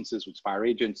EC2 instances with SPIRE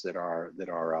agents that are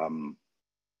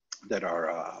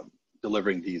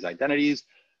delivering these identities,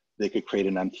 they could create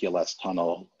an MTLS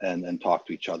tunnel and talk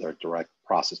to each other direct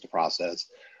process to process.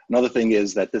 Another thing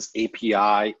is that this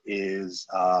API is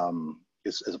a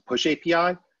push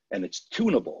API, and it's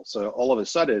tunable. So all of a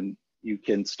sudden you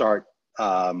can start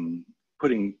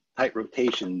putting tight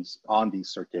rotations on these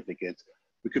certificates.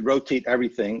 We could rotate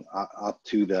everything up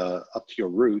to your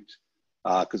root,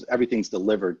 because everything's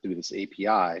delivered through this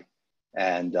API,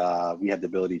 and we have the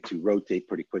ability to rotate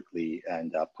pretty quickly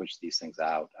and push these things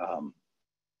out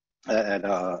at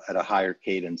a higher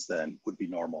cadence than would be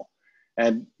normal.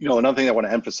 And another thing I want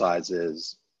to emphasize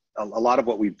is a lot of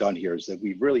what we've done here is that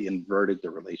we've really inverted the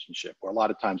relationship, where a lot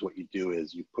of times what you do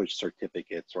is you push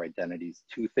certificates or identities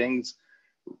to things.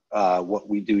 What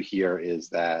we do here is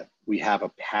that we have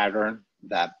a pattern,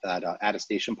 that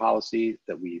attestation policy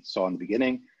that we saw in the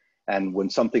beginning, and when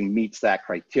something meets that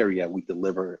criteria, we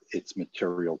deliver its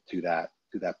material to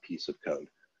that piece of code.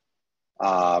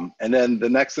 And then the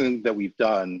next thing that we've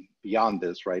done beyond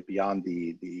this, right, beyond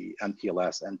the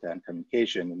MTLS end-to-end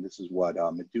communication, and this is what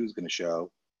Madhu is going to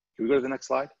show. Can we go to the next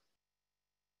slide?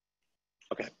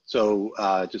 Okay, so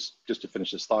just to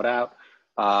finish this thought out,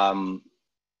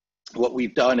 what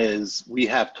we've done is we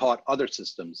have taught other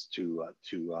systems to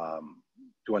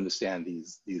understand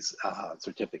these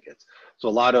certificates. So a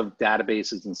lot of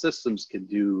databases and systems can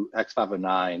do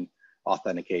X509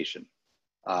 authentication.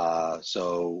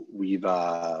 So we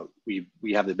have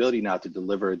the ability now to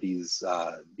deliver these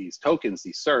tokens,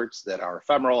 these certs that are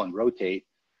ephemeral and rotate,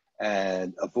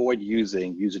 and avoid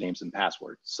using usernames and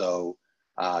passwords. So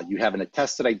you have an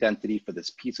attested identity for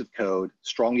this piece of code,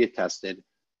 strongly attested.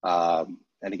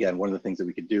 And again, one of the things that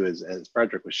we could do is, as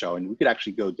Frederick was showing, we could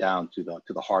actually go down to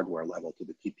the hardware level, to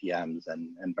the TPMs,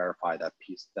 and verify that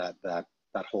piece, that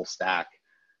whole stack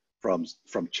from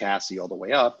chassis all the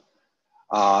way up,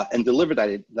 and deliver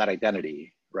that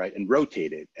identity, right, and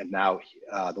rotate it. And now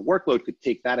the workload could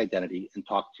take that identity and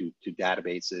talk to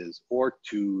databases or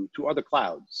to other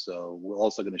clouds. So we're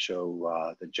also going to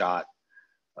show the JOT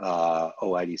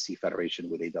OIDC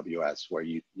federation with AWS, where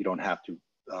you don't have to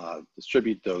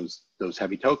distribute those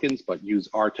heavy tokens, but use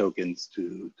our tokens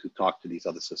to talk to these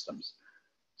other systems.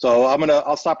 So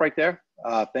I'll stop right there.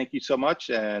 Thank you so much,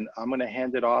 and I'm gonna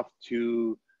hand it off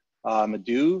to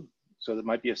Madhu. So there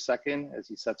might be a second as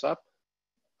he sets up,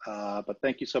 but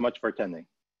thank you so much for attending.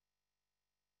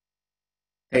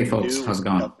 Hey folks, how's it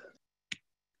going?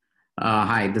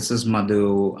 Hi, this is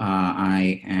Madhu.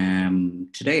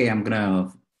 Today I'm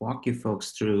gonna walk you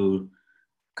folks through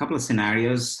couple of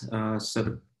scenarios. So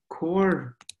the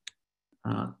core,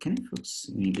 can you folks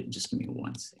just give me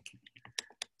 1 second?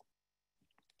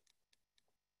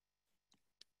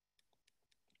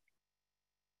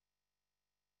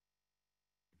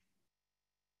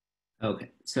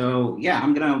 Okay, so yeah,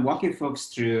 I'm gonna walk you folks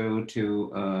through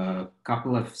to a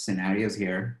couple of scenarios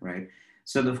here, right?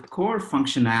 So the core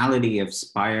functionality of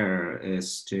SPIRE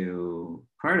is to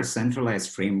provide a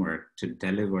centralized framework to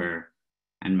deliver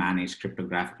and manage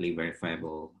cryptographically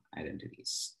verifiable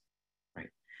identities, right?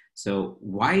 So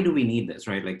why do we need this,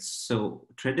 right? So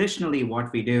traditionally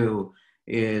what we do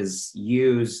is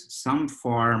use some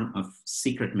form of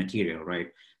secret material,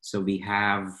 right? So we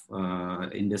have,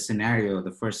 in this scenario,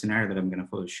 the first scenario that I'm gonna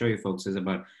show you folks is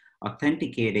about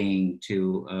authenticating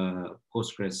to a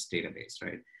Postgres database,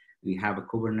 right? We have a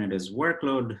Kubernetes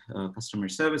workload, customer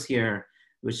service here.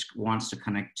 which wants to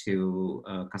connect to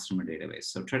a customer database.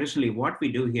 So traditionally what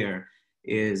we do here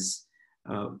is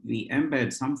we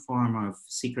embed some form of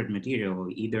secret material,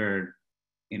 either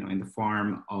in the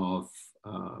form of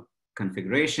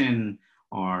configuration,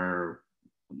 or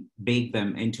bake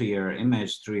them into your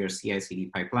image through your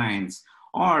CI/CD pipelines,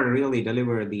 or really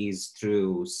deliver these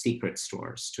through secret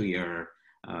stores to your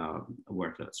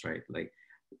workloads, right? Like,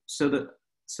 so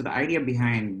the idea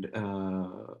behind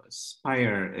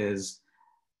SPIRE is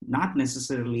not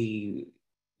necessarily,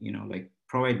 like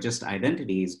provide just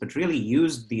identities, but really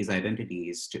use these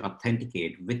identities to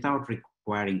authenticate without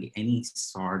requiring any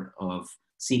sort of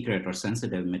secret or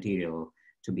sensitive material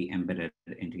to be embedded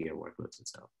into your workloads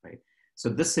itself, right? So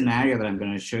this scenario that I'm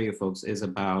going to show you folks is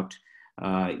about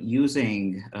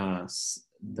using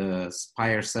the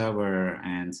SPIRE server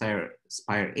and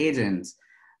SPIRE agents,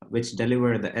 which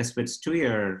deliver the SWIDs to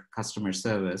your customer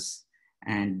service.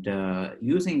 And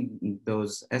using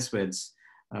those SWIDs,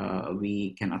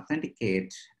 we can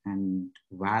authenticate and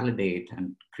validate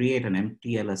and create an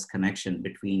MTLS connection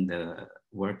between the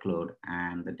workload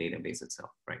and the database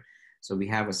itself, right? So we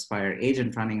have a SPIRE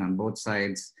agent running on both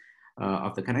sides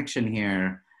of the connection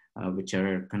here, which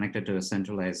are connected to a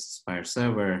centralized SPIRE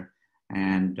server.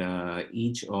 And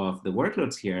each of the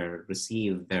workloads here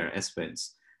receive their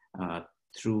SWIDs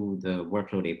through the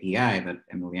workload API that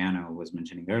Emiliano was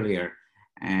mentioning earlier.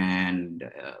 And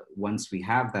once we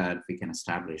have that, we can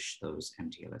establish those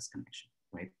MTLS connections,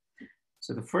 right?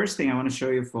 So the first thing I want to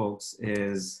show you folks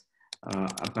is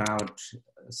about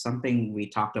something we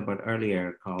talked about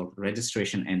earlier called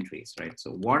registration entries, right?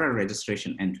 So what are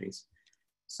registration entries?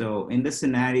 So in this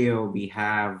scenario, we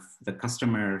have the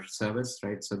customer service,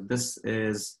 right? So this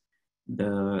is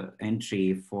the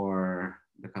entry for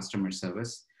the customer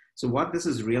service. So what this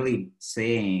is really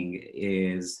saying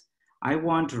is, I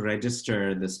want to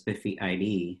register the SPIFFE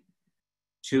ID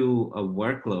to a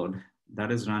workload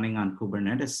that is running on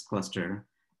Kubernetes cluster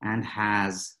and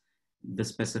has the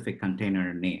specific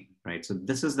container name, right? So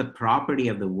this is the property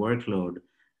of the workload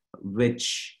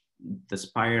which the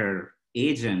SPIRE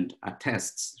agent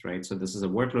attests, right? So this is a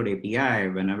workload API.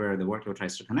 Whenever the workload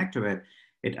tries to connect to it,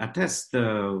 it attests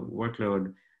the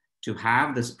workload to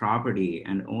have this property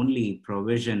and only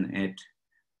provision it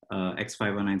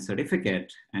X509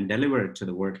 certificate and deliver it to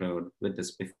the workload with the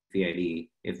SPIFFE ID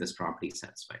if this property is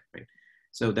satisfied, right?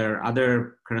 So there are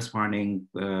other corresponding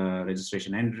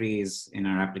registration entries in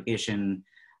our application,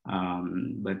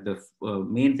 but the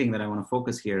main thing that I want to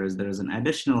focus here is there is an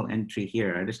additional entry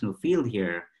here, additional field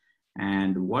here,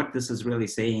 and what this is really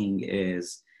saying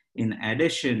is, in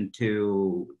addition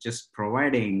to just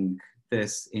providing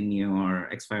this in your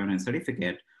X509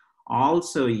 certificate,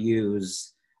 also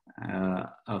use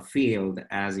a field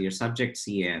as your subject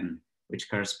CN, which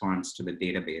corresponds to the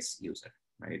database user,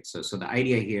 right? So the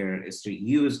idea here is to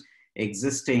use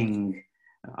existing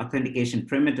authentication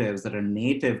primitives that are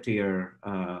native to your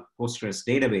Postgres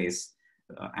database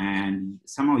and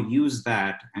somehow use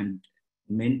that and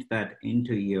mint that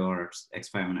into your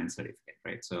X509 certificate,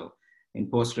 right? So in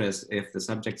Postgres, if the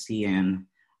subject CN,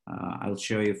 I'll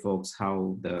show you folks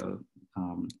how the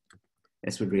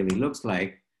SWID really looks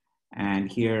like.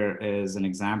 And here is an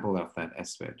example of that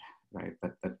SWID, right,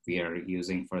 that we are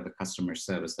using for the customer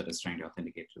service that is trying to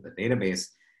authenticate to the database.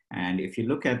 And if you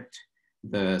look at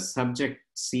the subject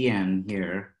CN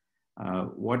here,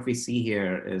 what we see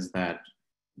here is that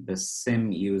the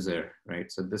SIM user,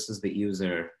 right? So this is the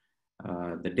user,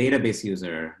 the database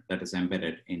user that is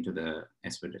embedded into the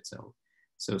SWID itself.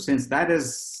 So since that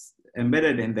is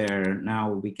embedded in there,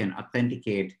 now we can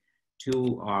authenticate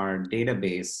to our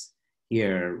database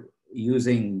here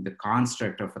using the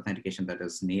construct of authentication that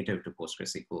is native to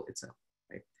PostgreSQL itself,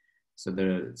 right? So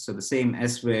the same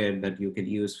SWID that you could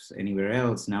use anywhere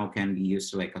else now can be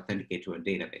used to like authenticate to a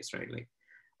database, right? Like,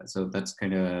 so that's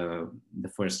kind of the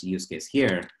first use case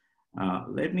here.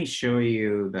 Let me show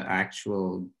you the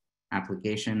actual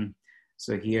application.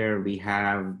 So here we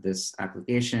have this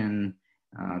application.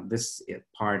 This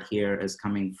part here is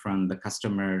coming from the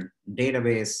customer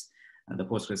database, the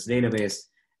Postgres database.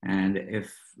 And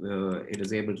if it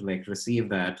is able to like receive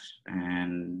that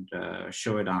and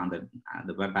show it on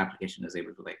the web application is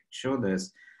able to like show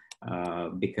this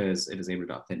because it is able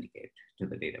to authenticate to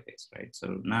the database, right?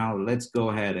 So now let's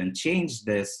go ahead and change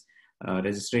this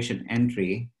registration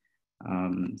entry.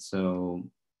 So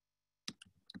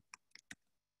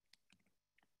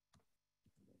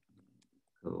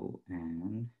go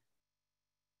and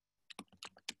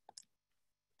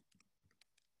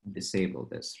disable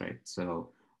this, right? So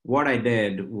what I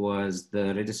did was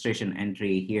the registration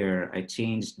entry here, I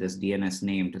changed this DNS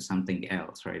name to something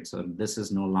else, right? So this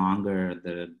is no longer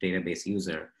the database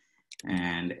user.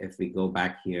 And if we go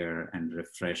back here and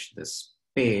refresh this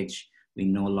page, we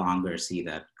no longer see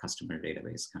that customer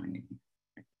database coming in.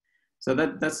 So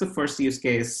that's the first use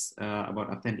case about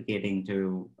authenticating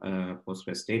to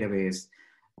Postgres database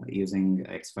using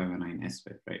X509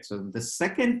 SPIFFE, right? So the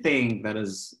second thing that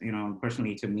is,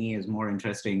 personally to me is more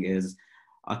interesting is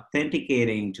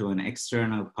authenticating to an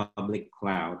external public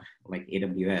cloud like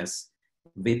AWS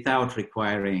without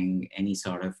requiring any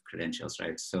sort of credentials,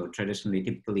 right? So traditionally,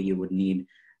 typically you would need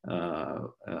a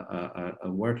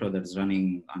workload that's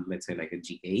running on, let's say, like a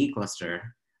GKE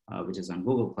cluster, which is on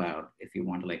Google Cloud. If you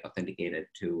want to like authenticate it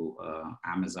to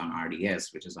Amazon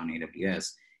RDS, which is on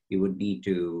AWS, you would need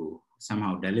to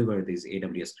somehow deliver these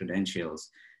AWS credentials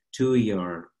to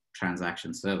your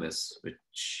transaction service,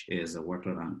 which is a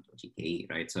workload on GKE,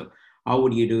 right? So how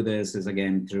would you do this is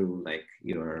again through like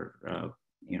your,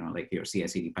 like your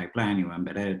CI/CD pipeline, you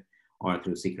embed it, or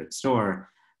through secret store,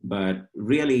 but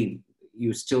really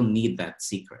you still need that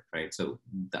secret, right? So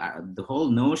the whole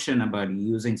notion about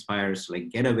using SPIRE is to like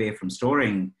get away from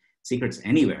storing secrets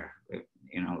anywhere,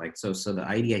 so the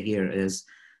idea here is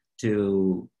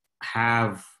to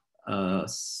have a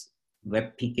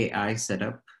web PKI set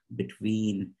up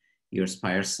between your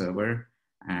SPIRE server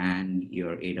and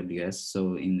your AWS.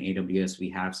 So in AWS, we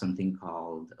have something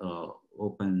called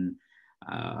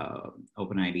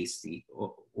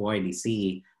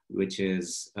OIDC, which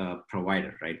is a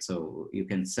provider, right? So you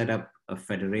can set up a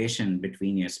federation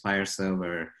between your SPIRE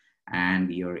server and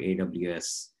your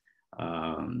AWS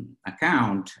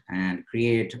account and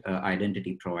create an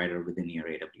identity provider within your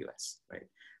AWS, right?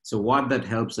 So what that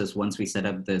helps us once we set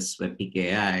up this web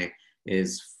PKI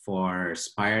is for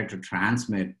SPIRE to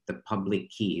transmit the public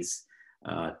keys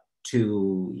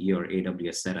to your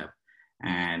AWS setup.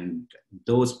 And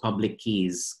those public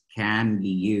keys can be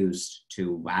used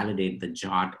to validate the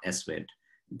JOT SVID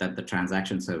that the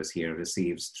transaction service here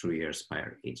receives through your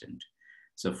SPIRE agent.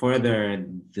 So further,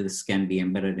 this can be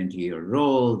embedded into your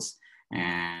roles,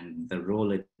 and the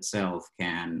role itself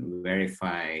can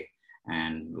verify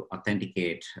and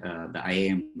authenticate the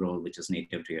IAM role, which is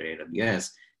native to your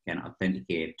AWS, can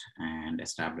authenticate and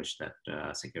establish that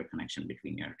secure connection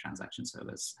between your transaction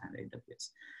service and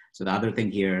AWS. So the other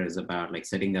thing here is about like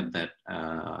setting up that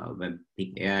web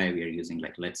PKI. We are using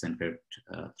like Let's Encrypt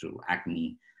through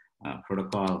Acme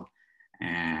protocol.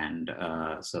 And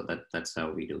so that's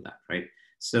how we do that, right?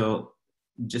 So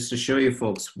just to show you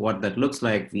folks what that looks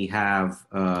like, we have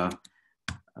a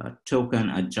token,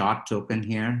 a JOT token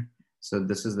here. So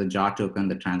this is the JOT token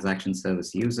the transaction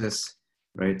service uses,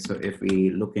 right? So if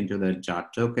we look into the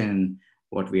JOT token,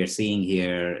 what we are seeing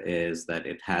here is that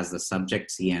it has the subject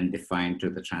CN defined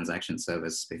to the transaction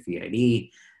service SPIFFE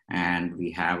ID, and we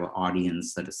have an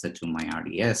audience that is set to my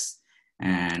RDS.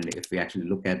 And if we actually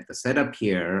look at the setup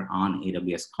here on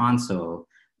AWS console,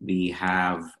 we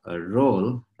have a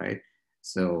role, right?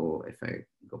 So if I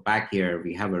go back here,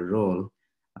 we have a role.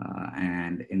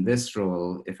 And in this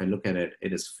role, if I look at it,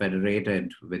 it is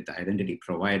federated with the identity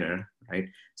provider, right?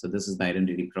 So this is the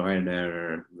identity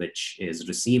provider, which is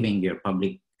receiving your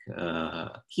public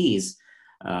keys,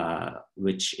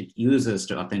 which it uses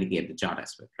to authenticate the JOT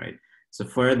aspect, right? So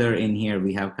further in here,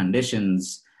 we have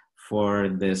conditions for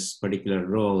this particular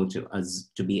role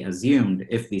to be assumed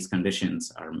if these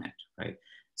conditions are met, right?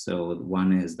 So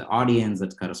one is the audience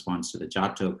that corresponds to the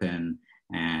JOT token,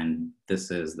 and this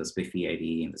is the SPIFFE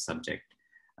ID in the subject,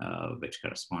 which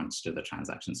corresponds to the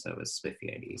transaction service SPIFFE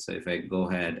ID. So if I go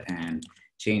ahead and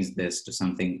change this to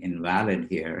something invalid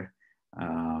here,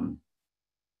 and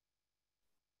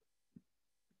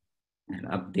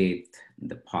update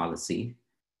the policy,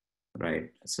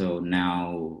 right? So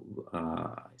now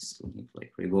I still need to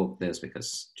like revoke this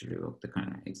because to revoke the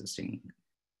kind of existing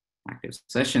active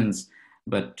sessions.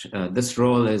 But this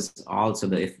role is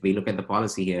also if we look at the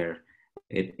policy here,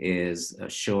 it is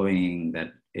showing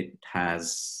that it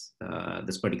has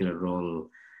this particular role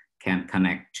can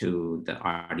connect to the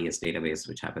RDS database,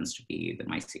 which happens to be the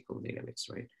MySQL database,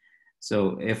 right?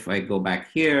 So if I go back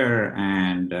here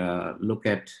and look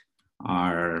at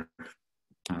our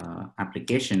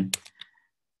application,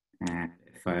 and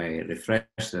if I refresh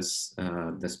this,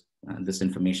 this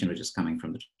information which is coming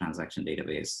from the transaction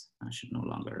database should no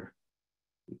longer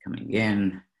be coming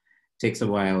in. Takes a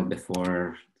while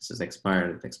before this is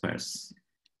expired. It expires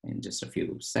in just a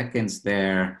few seconds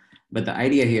there. But the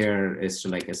idea here is to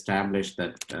like establish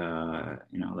that,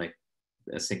 like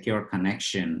a secure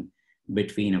connection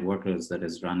between a workload that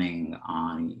is running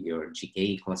on your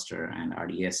GKE cluster and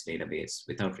RDS database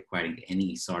without requiring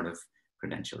any sort of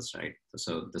credentials, right?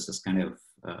 So this is kind of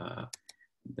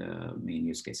the main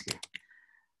use case here.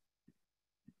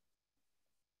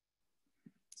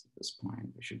 So at this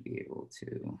point, we should be able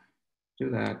to do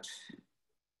that.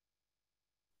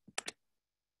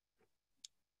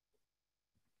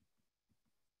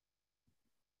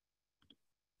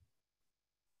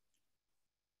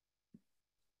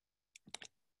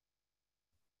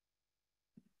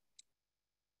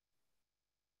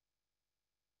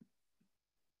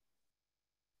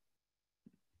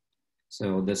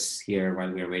 So this here,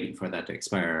 while we're waiting for that to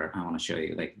expire, I want to show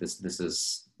you like this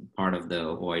is part of the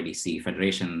OIDC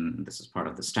Federation. This is part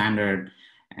of the standard.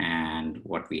 And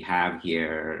what we have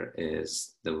here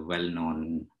is the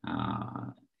well-known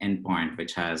endpoint,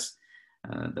 which has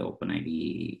the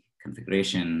OpenID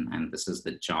configuration. And this is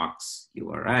the JOCS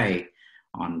URI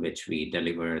on which we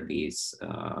deliver these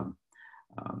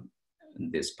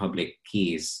public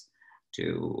keys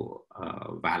to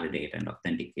validate and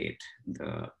authenticate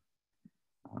the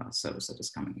service that is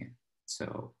coming in.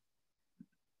 So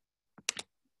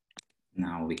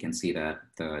now we can see that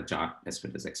the JOC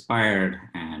SPIFFE is expired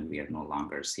and we are no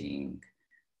longer seeing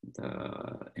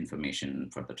the information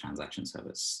for the transaction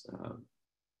service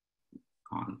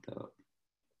on the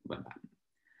web app.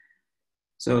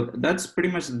 So that's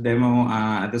pretty much the demo.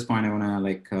 At this point, I want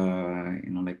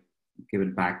to give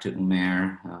it back to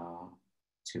Umair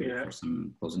for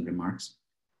some closing remarks.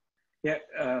 Yeah,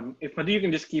 if Madhu, you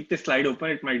can just keep the slide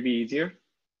open, it might be easier.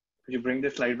 Could you bring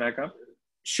the slide back up?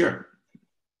 Sure.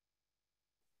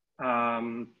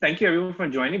 Thank you everyone for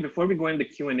joining. Before we go into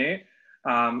Q&A,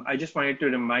 I just wanted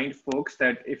to remind folks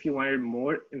that if you wanted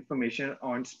more information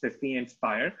on SPIFFE and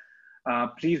SPIRE,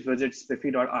 please visit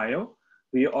spiffe.io.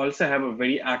 We also have a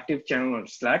very active channel on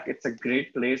Slack. It's a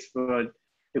great place to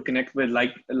connect with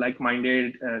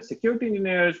like-minded security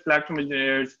engineers, platform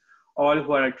engineers, all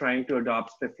who are trying to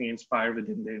adopt SPIFFE and SPIRE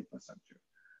within their infrastructure.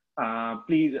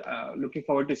 Please, looking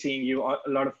forward to seeing you, a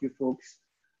lot of you folks,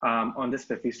 on the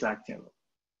SPIFFE Slack channel.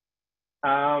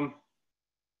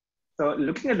 So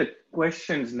looking at the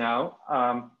questions now,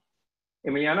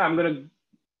 Emiliano, I'm going to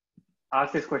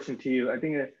ask this question to you. I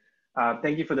think,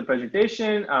 thank you for the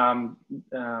presentation.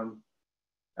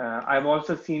 I've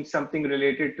also seen something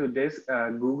related to this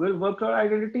Google workload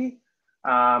identity.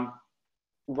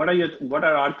 What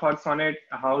are our thoughts on it?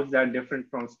 How is that different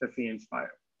from SPIFFE and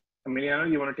SPIRE?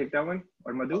 Emiliano, you want to take that one,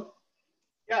 or Madhu?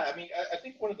 Yeah, I mean, I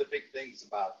think one of the big things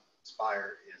about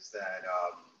SPIRE is that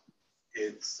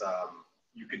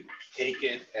you can take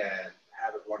it and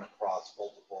have it run across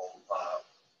multiple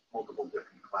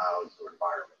different clouds or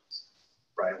environments,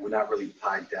 right? We're not really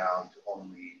tied down to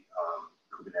only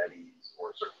Kubernetes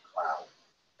or a certain cloud,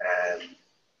 and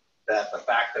that the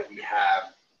fact that we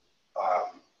have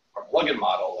our plugin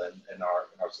model and our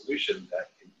solution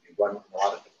that can run in a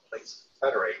lot of different places,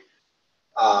 federate.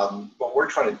 What we're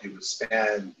trying to do is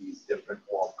span these different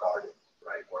walled gardens,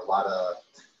 right? Where a lot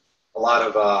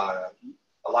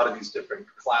of these different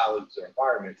clouds or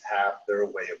environments have their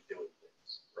way of doing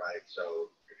things, right? So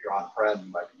if you're on-prem,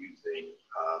 you might be using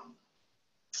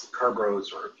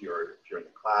Kerberos, or if you're in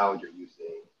the cloud, you're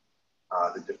using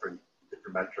the different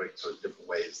metrics or different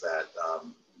ways that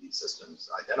these systems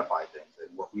identify things.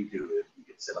 And what we do is we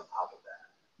can sit on top of that.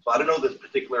 So I don't know the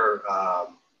particular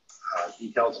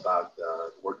details about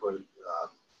the workload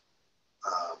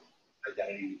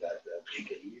identity that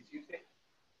GKE is using,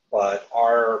 but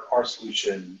our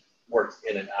solution works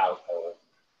in and out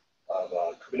of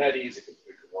Kubernetes. It can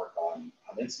work on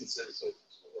instances, so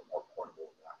it's a little more portable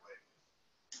that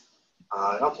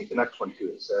way. And I'll take the next one too.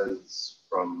 It says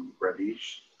from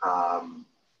Ravish.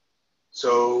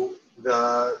 So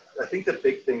I think the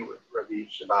big thing with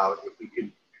Ravish about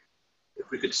if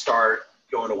we could start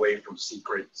going away from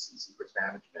secrets and secrets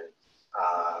management,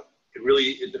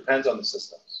 it depends on the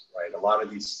systems, right? A lot of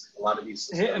these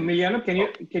systems. Hey, Emiliano,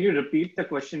 can you repeat the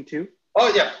question too?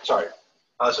 Oh yeah, sorry.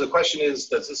 So the question is,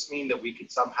 does this mean that we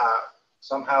could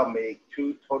somehow make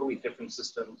two totally different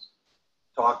systems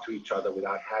talk to each other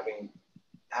without having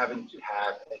to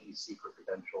have any secret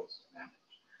credentials managed?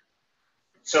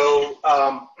 So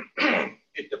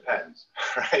it depends,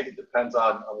 right? It depends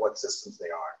on what systems they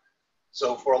are.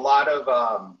 So for a lot of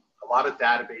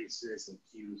databases and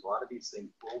queues, a lot of these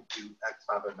things will do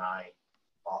X509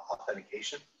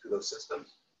 authentication to those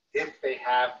systems. If they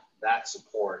have that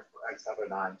support for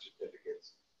X509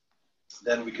 certificates,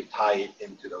 then we could tie it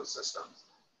into those systems.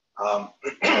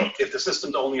 If the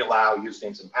systems only allow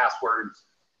usernames and passwords,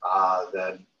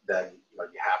 then you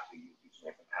have to use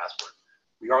username and password.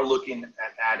 We are looking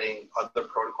at adding other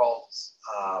protocols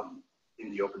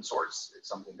in the open source. It's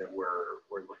something that we're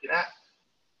looking at.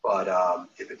 But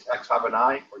if it's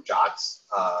X509 or JOTS,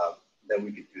 then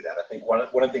we could do that. I think one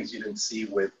of the things you didn't see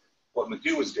with what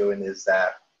Madhu was doing is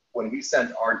that when we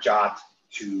send our JOT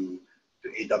to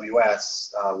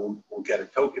AWS, we'll get a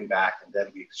token back, and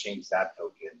then we exchange that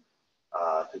token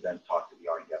to then talk to the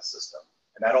RDS system.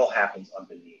 And that all happens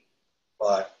underneath.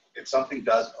 But if something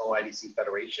does OIDC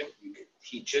federation, you can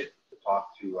teach it to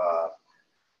talk to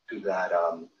that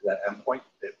endpoint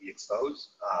that we expose,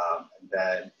 and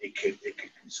then it could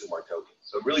consume our tokens.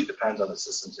 So it really depends on the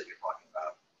systems that you're talking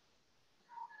about.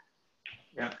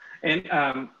 Yeah,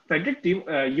 and Frederick, do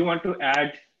you want to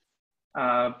add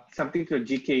something to a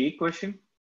GKE question?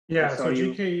 Yeah, so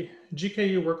GKE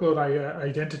workload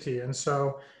identity, and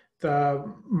so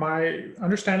my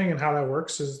understanding and how that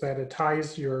works is that it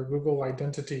ties your Google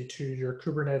identity to your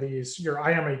Kubernetes, your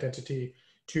IAM identity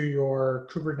to your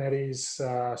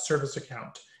Kubernetes service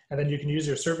account. And then you can use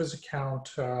your service account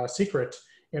secret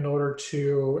in order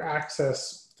to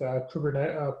access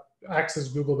the access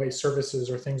Google-based services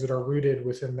or things that are rooted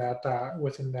within that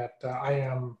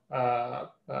IAM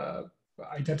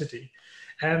identity.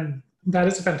 And that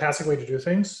is a fantastic way to do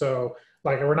things. So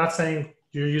like, we're not saying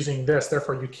you're using this,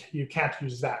 therefore you can't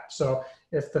use that. So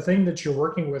if the thing that you're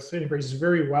working with integrates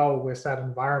very well with that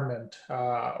environment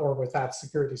or with that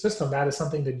security system, that is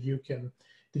something that you can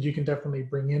definitely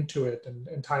bring into it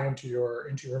and tie into your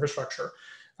infrastructure.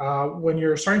 When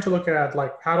you're starting to look at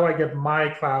like, how do I get my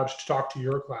cloud to talk to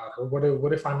your cloud, or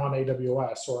what if I'm on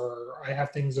AWS, or I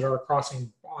have things that are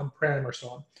crossing on-prem or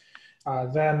so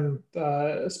on, then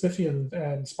SPIFFE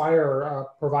and SPIRE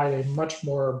provide a much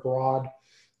more broad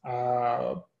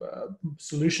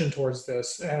solution towards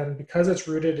this. And because it's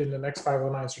rooted in an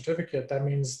X509 certificate, that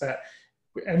means that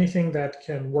anything that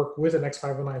can work with an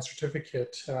X509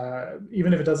 certificate,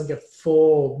 even if it doesn't get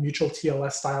full mutual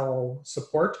TLS style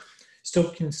support,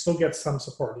 can still get some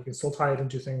support. You can still tie it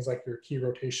into things like your key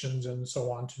rotations and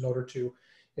so on in order to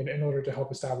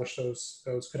help establish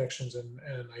those connections and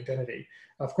identity.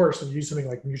 Of course, if you use something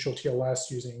like mutual TLS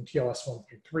using TLS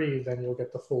 1.3, then you'll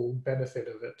get the full benefit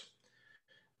of it.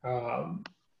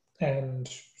 And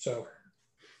so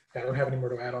I don't have any more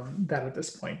to add on that at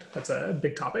this point. That's a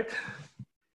big topic.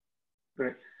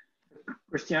 Great.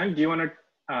 Christian, do you want to,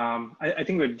 I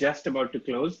think we're just about to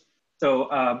close.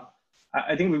 So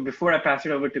I think before I pass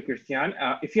it over to Christian,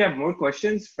 if you have more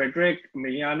questions, Frederick,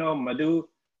 Emiliano, Madhu,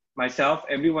 myself,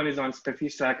 everyone is on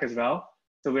SPIFFE Slack as well.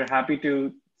 So we're happy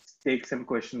to take some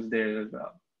questions there as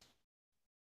well.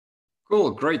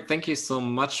 Cool, great. Thank you so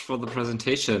much for the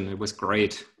presentation. It was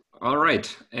great. All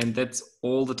right, and that's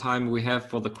all the time we have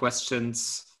for the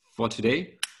questions for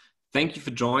today. Thank you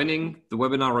for joining. The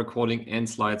webinar recording and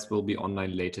slides will be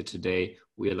online later today.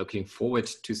 We are looking forward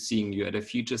to seeing you at a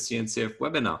future CNCF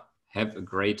webinar. Have a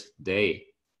great day.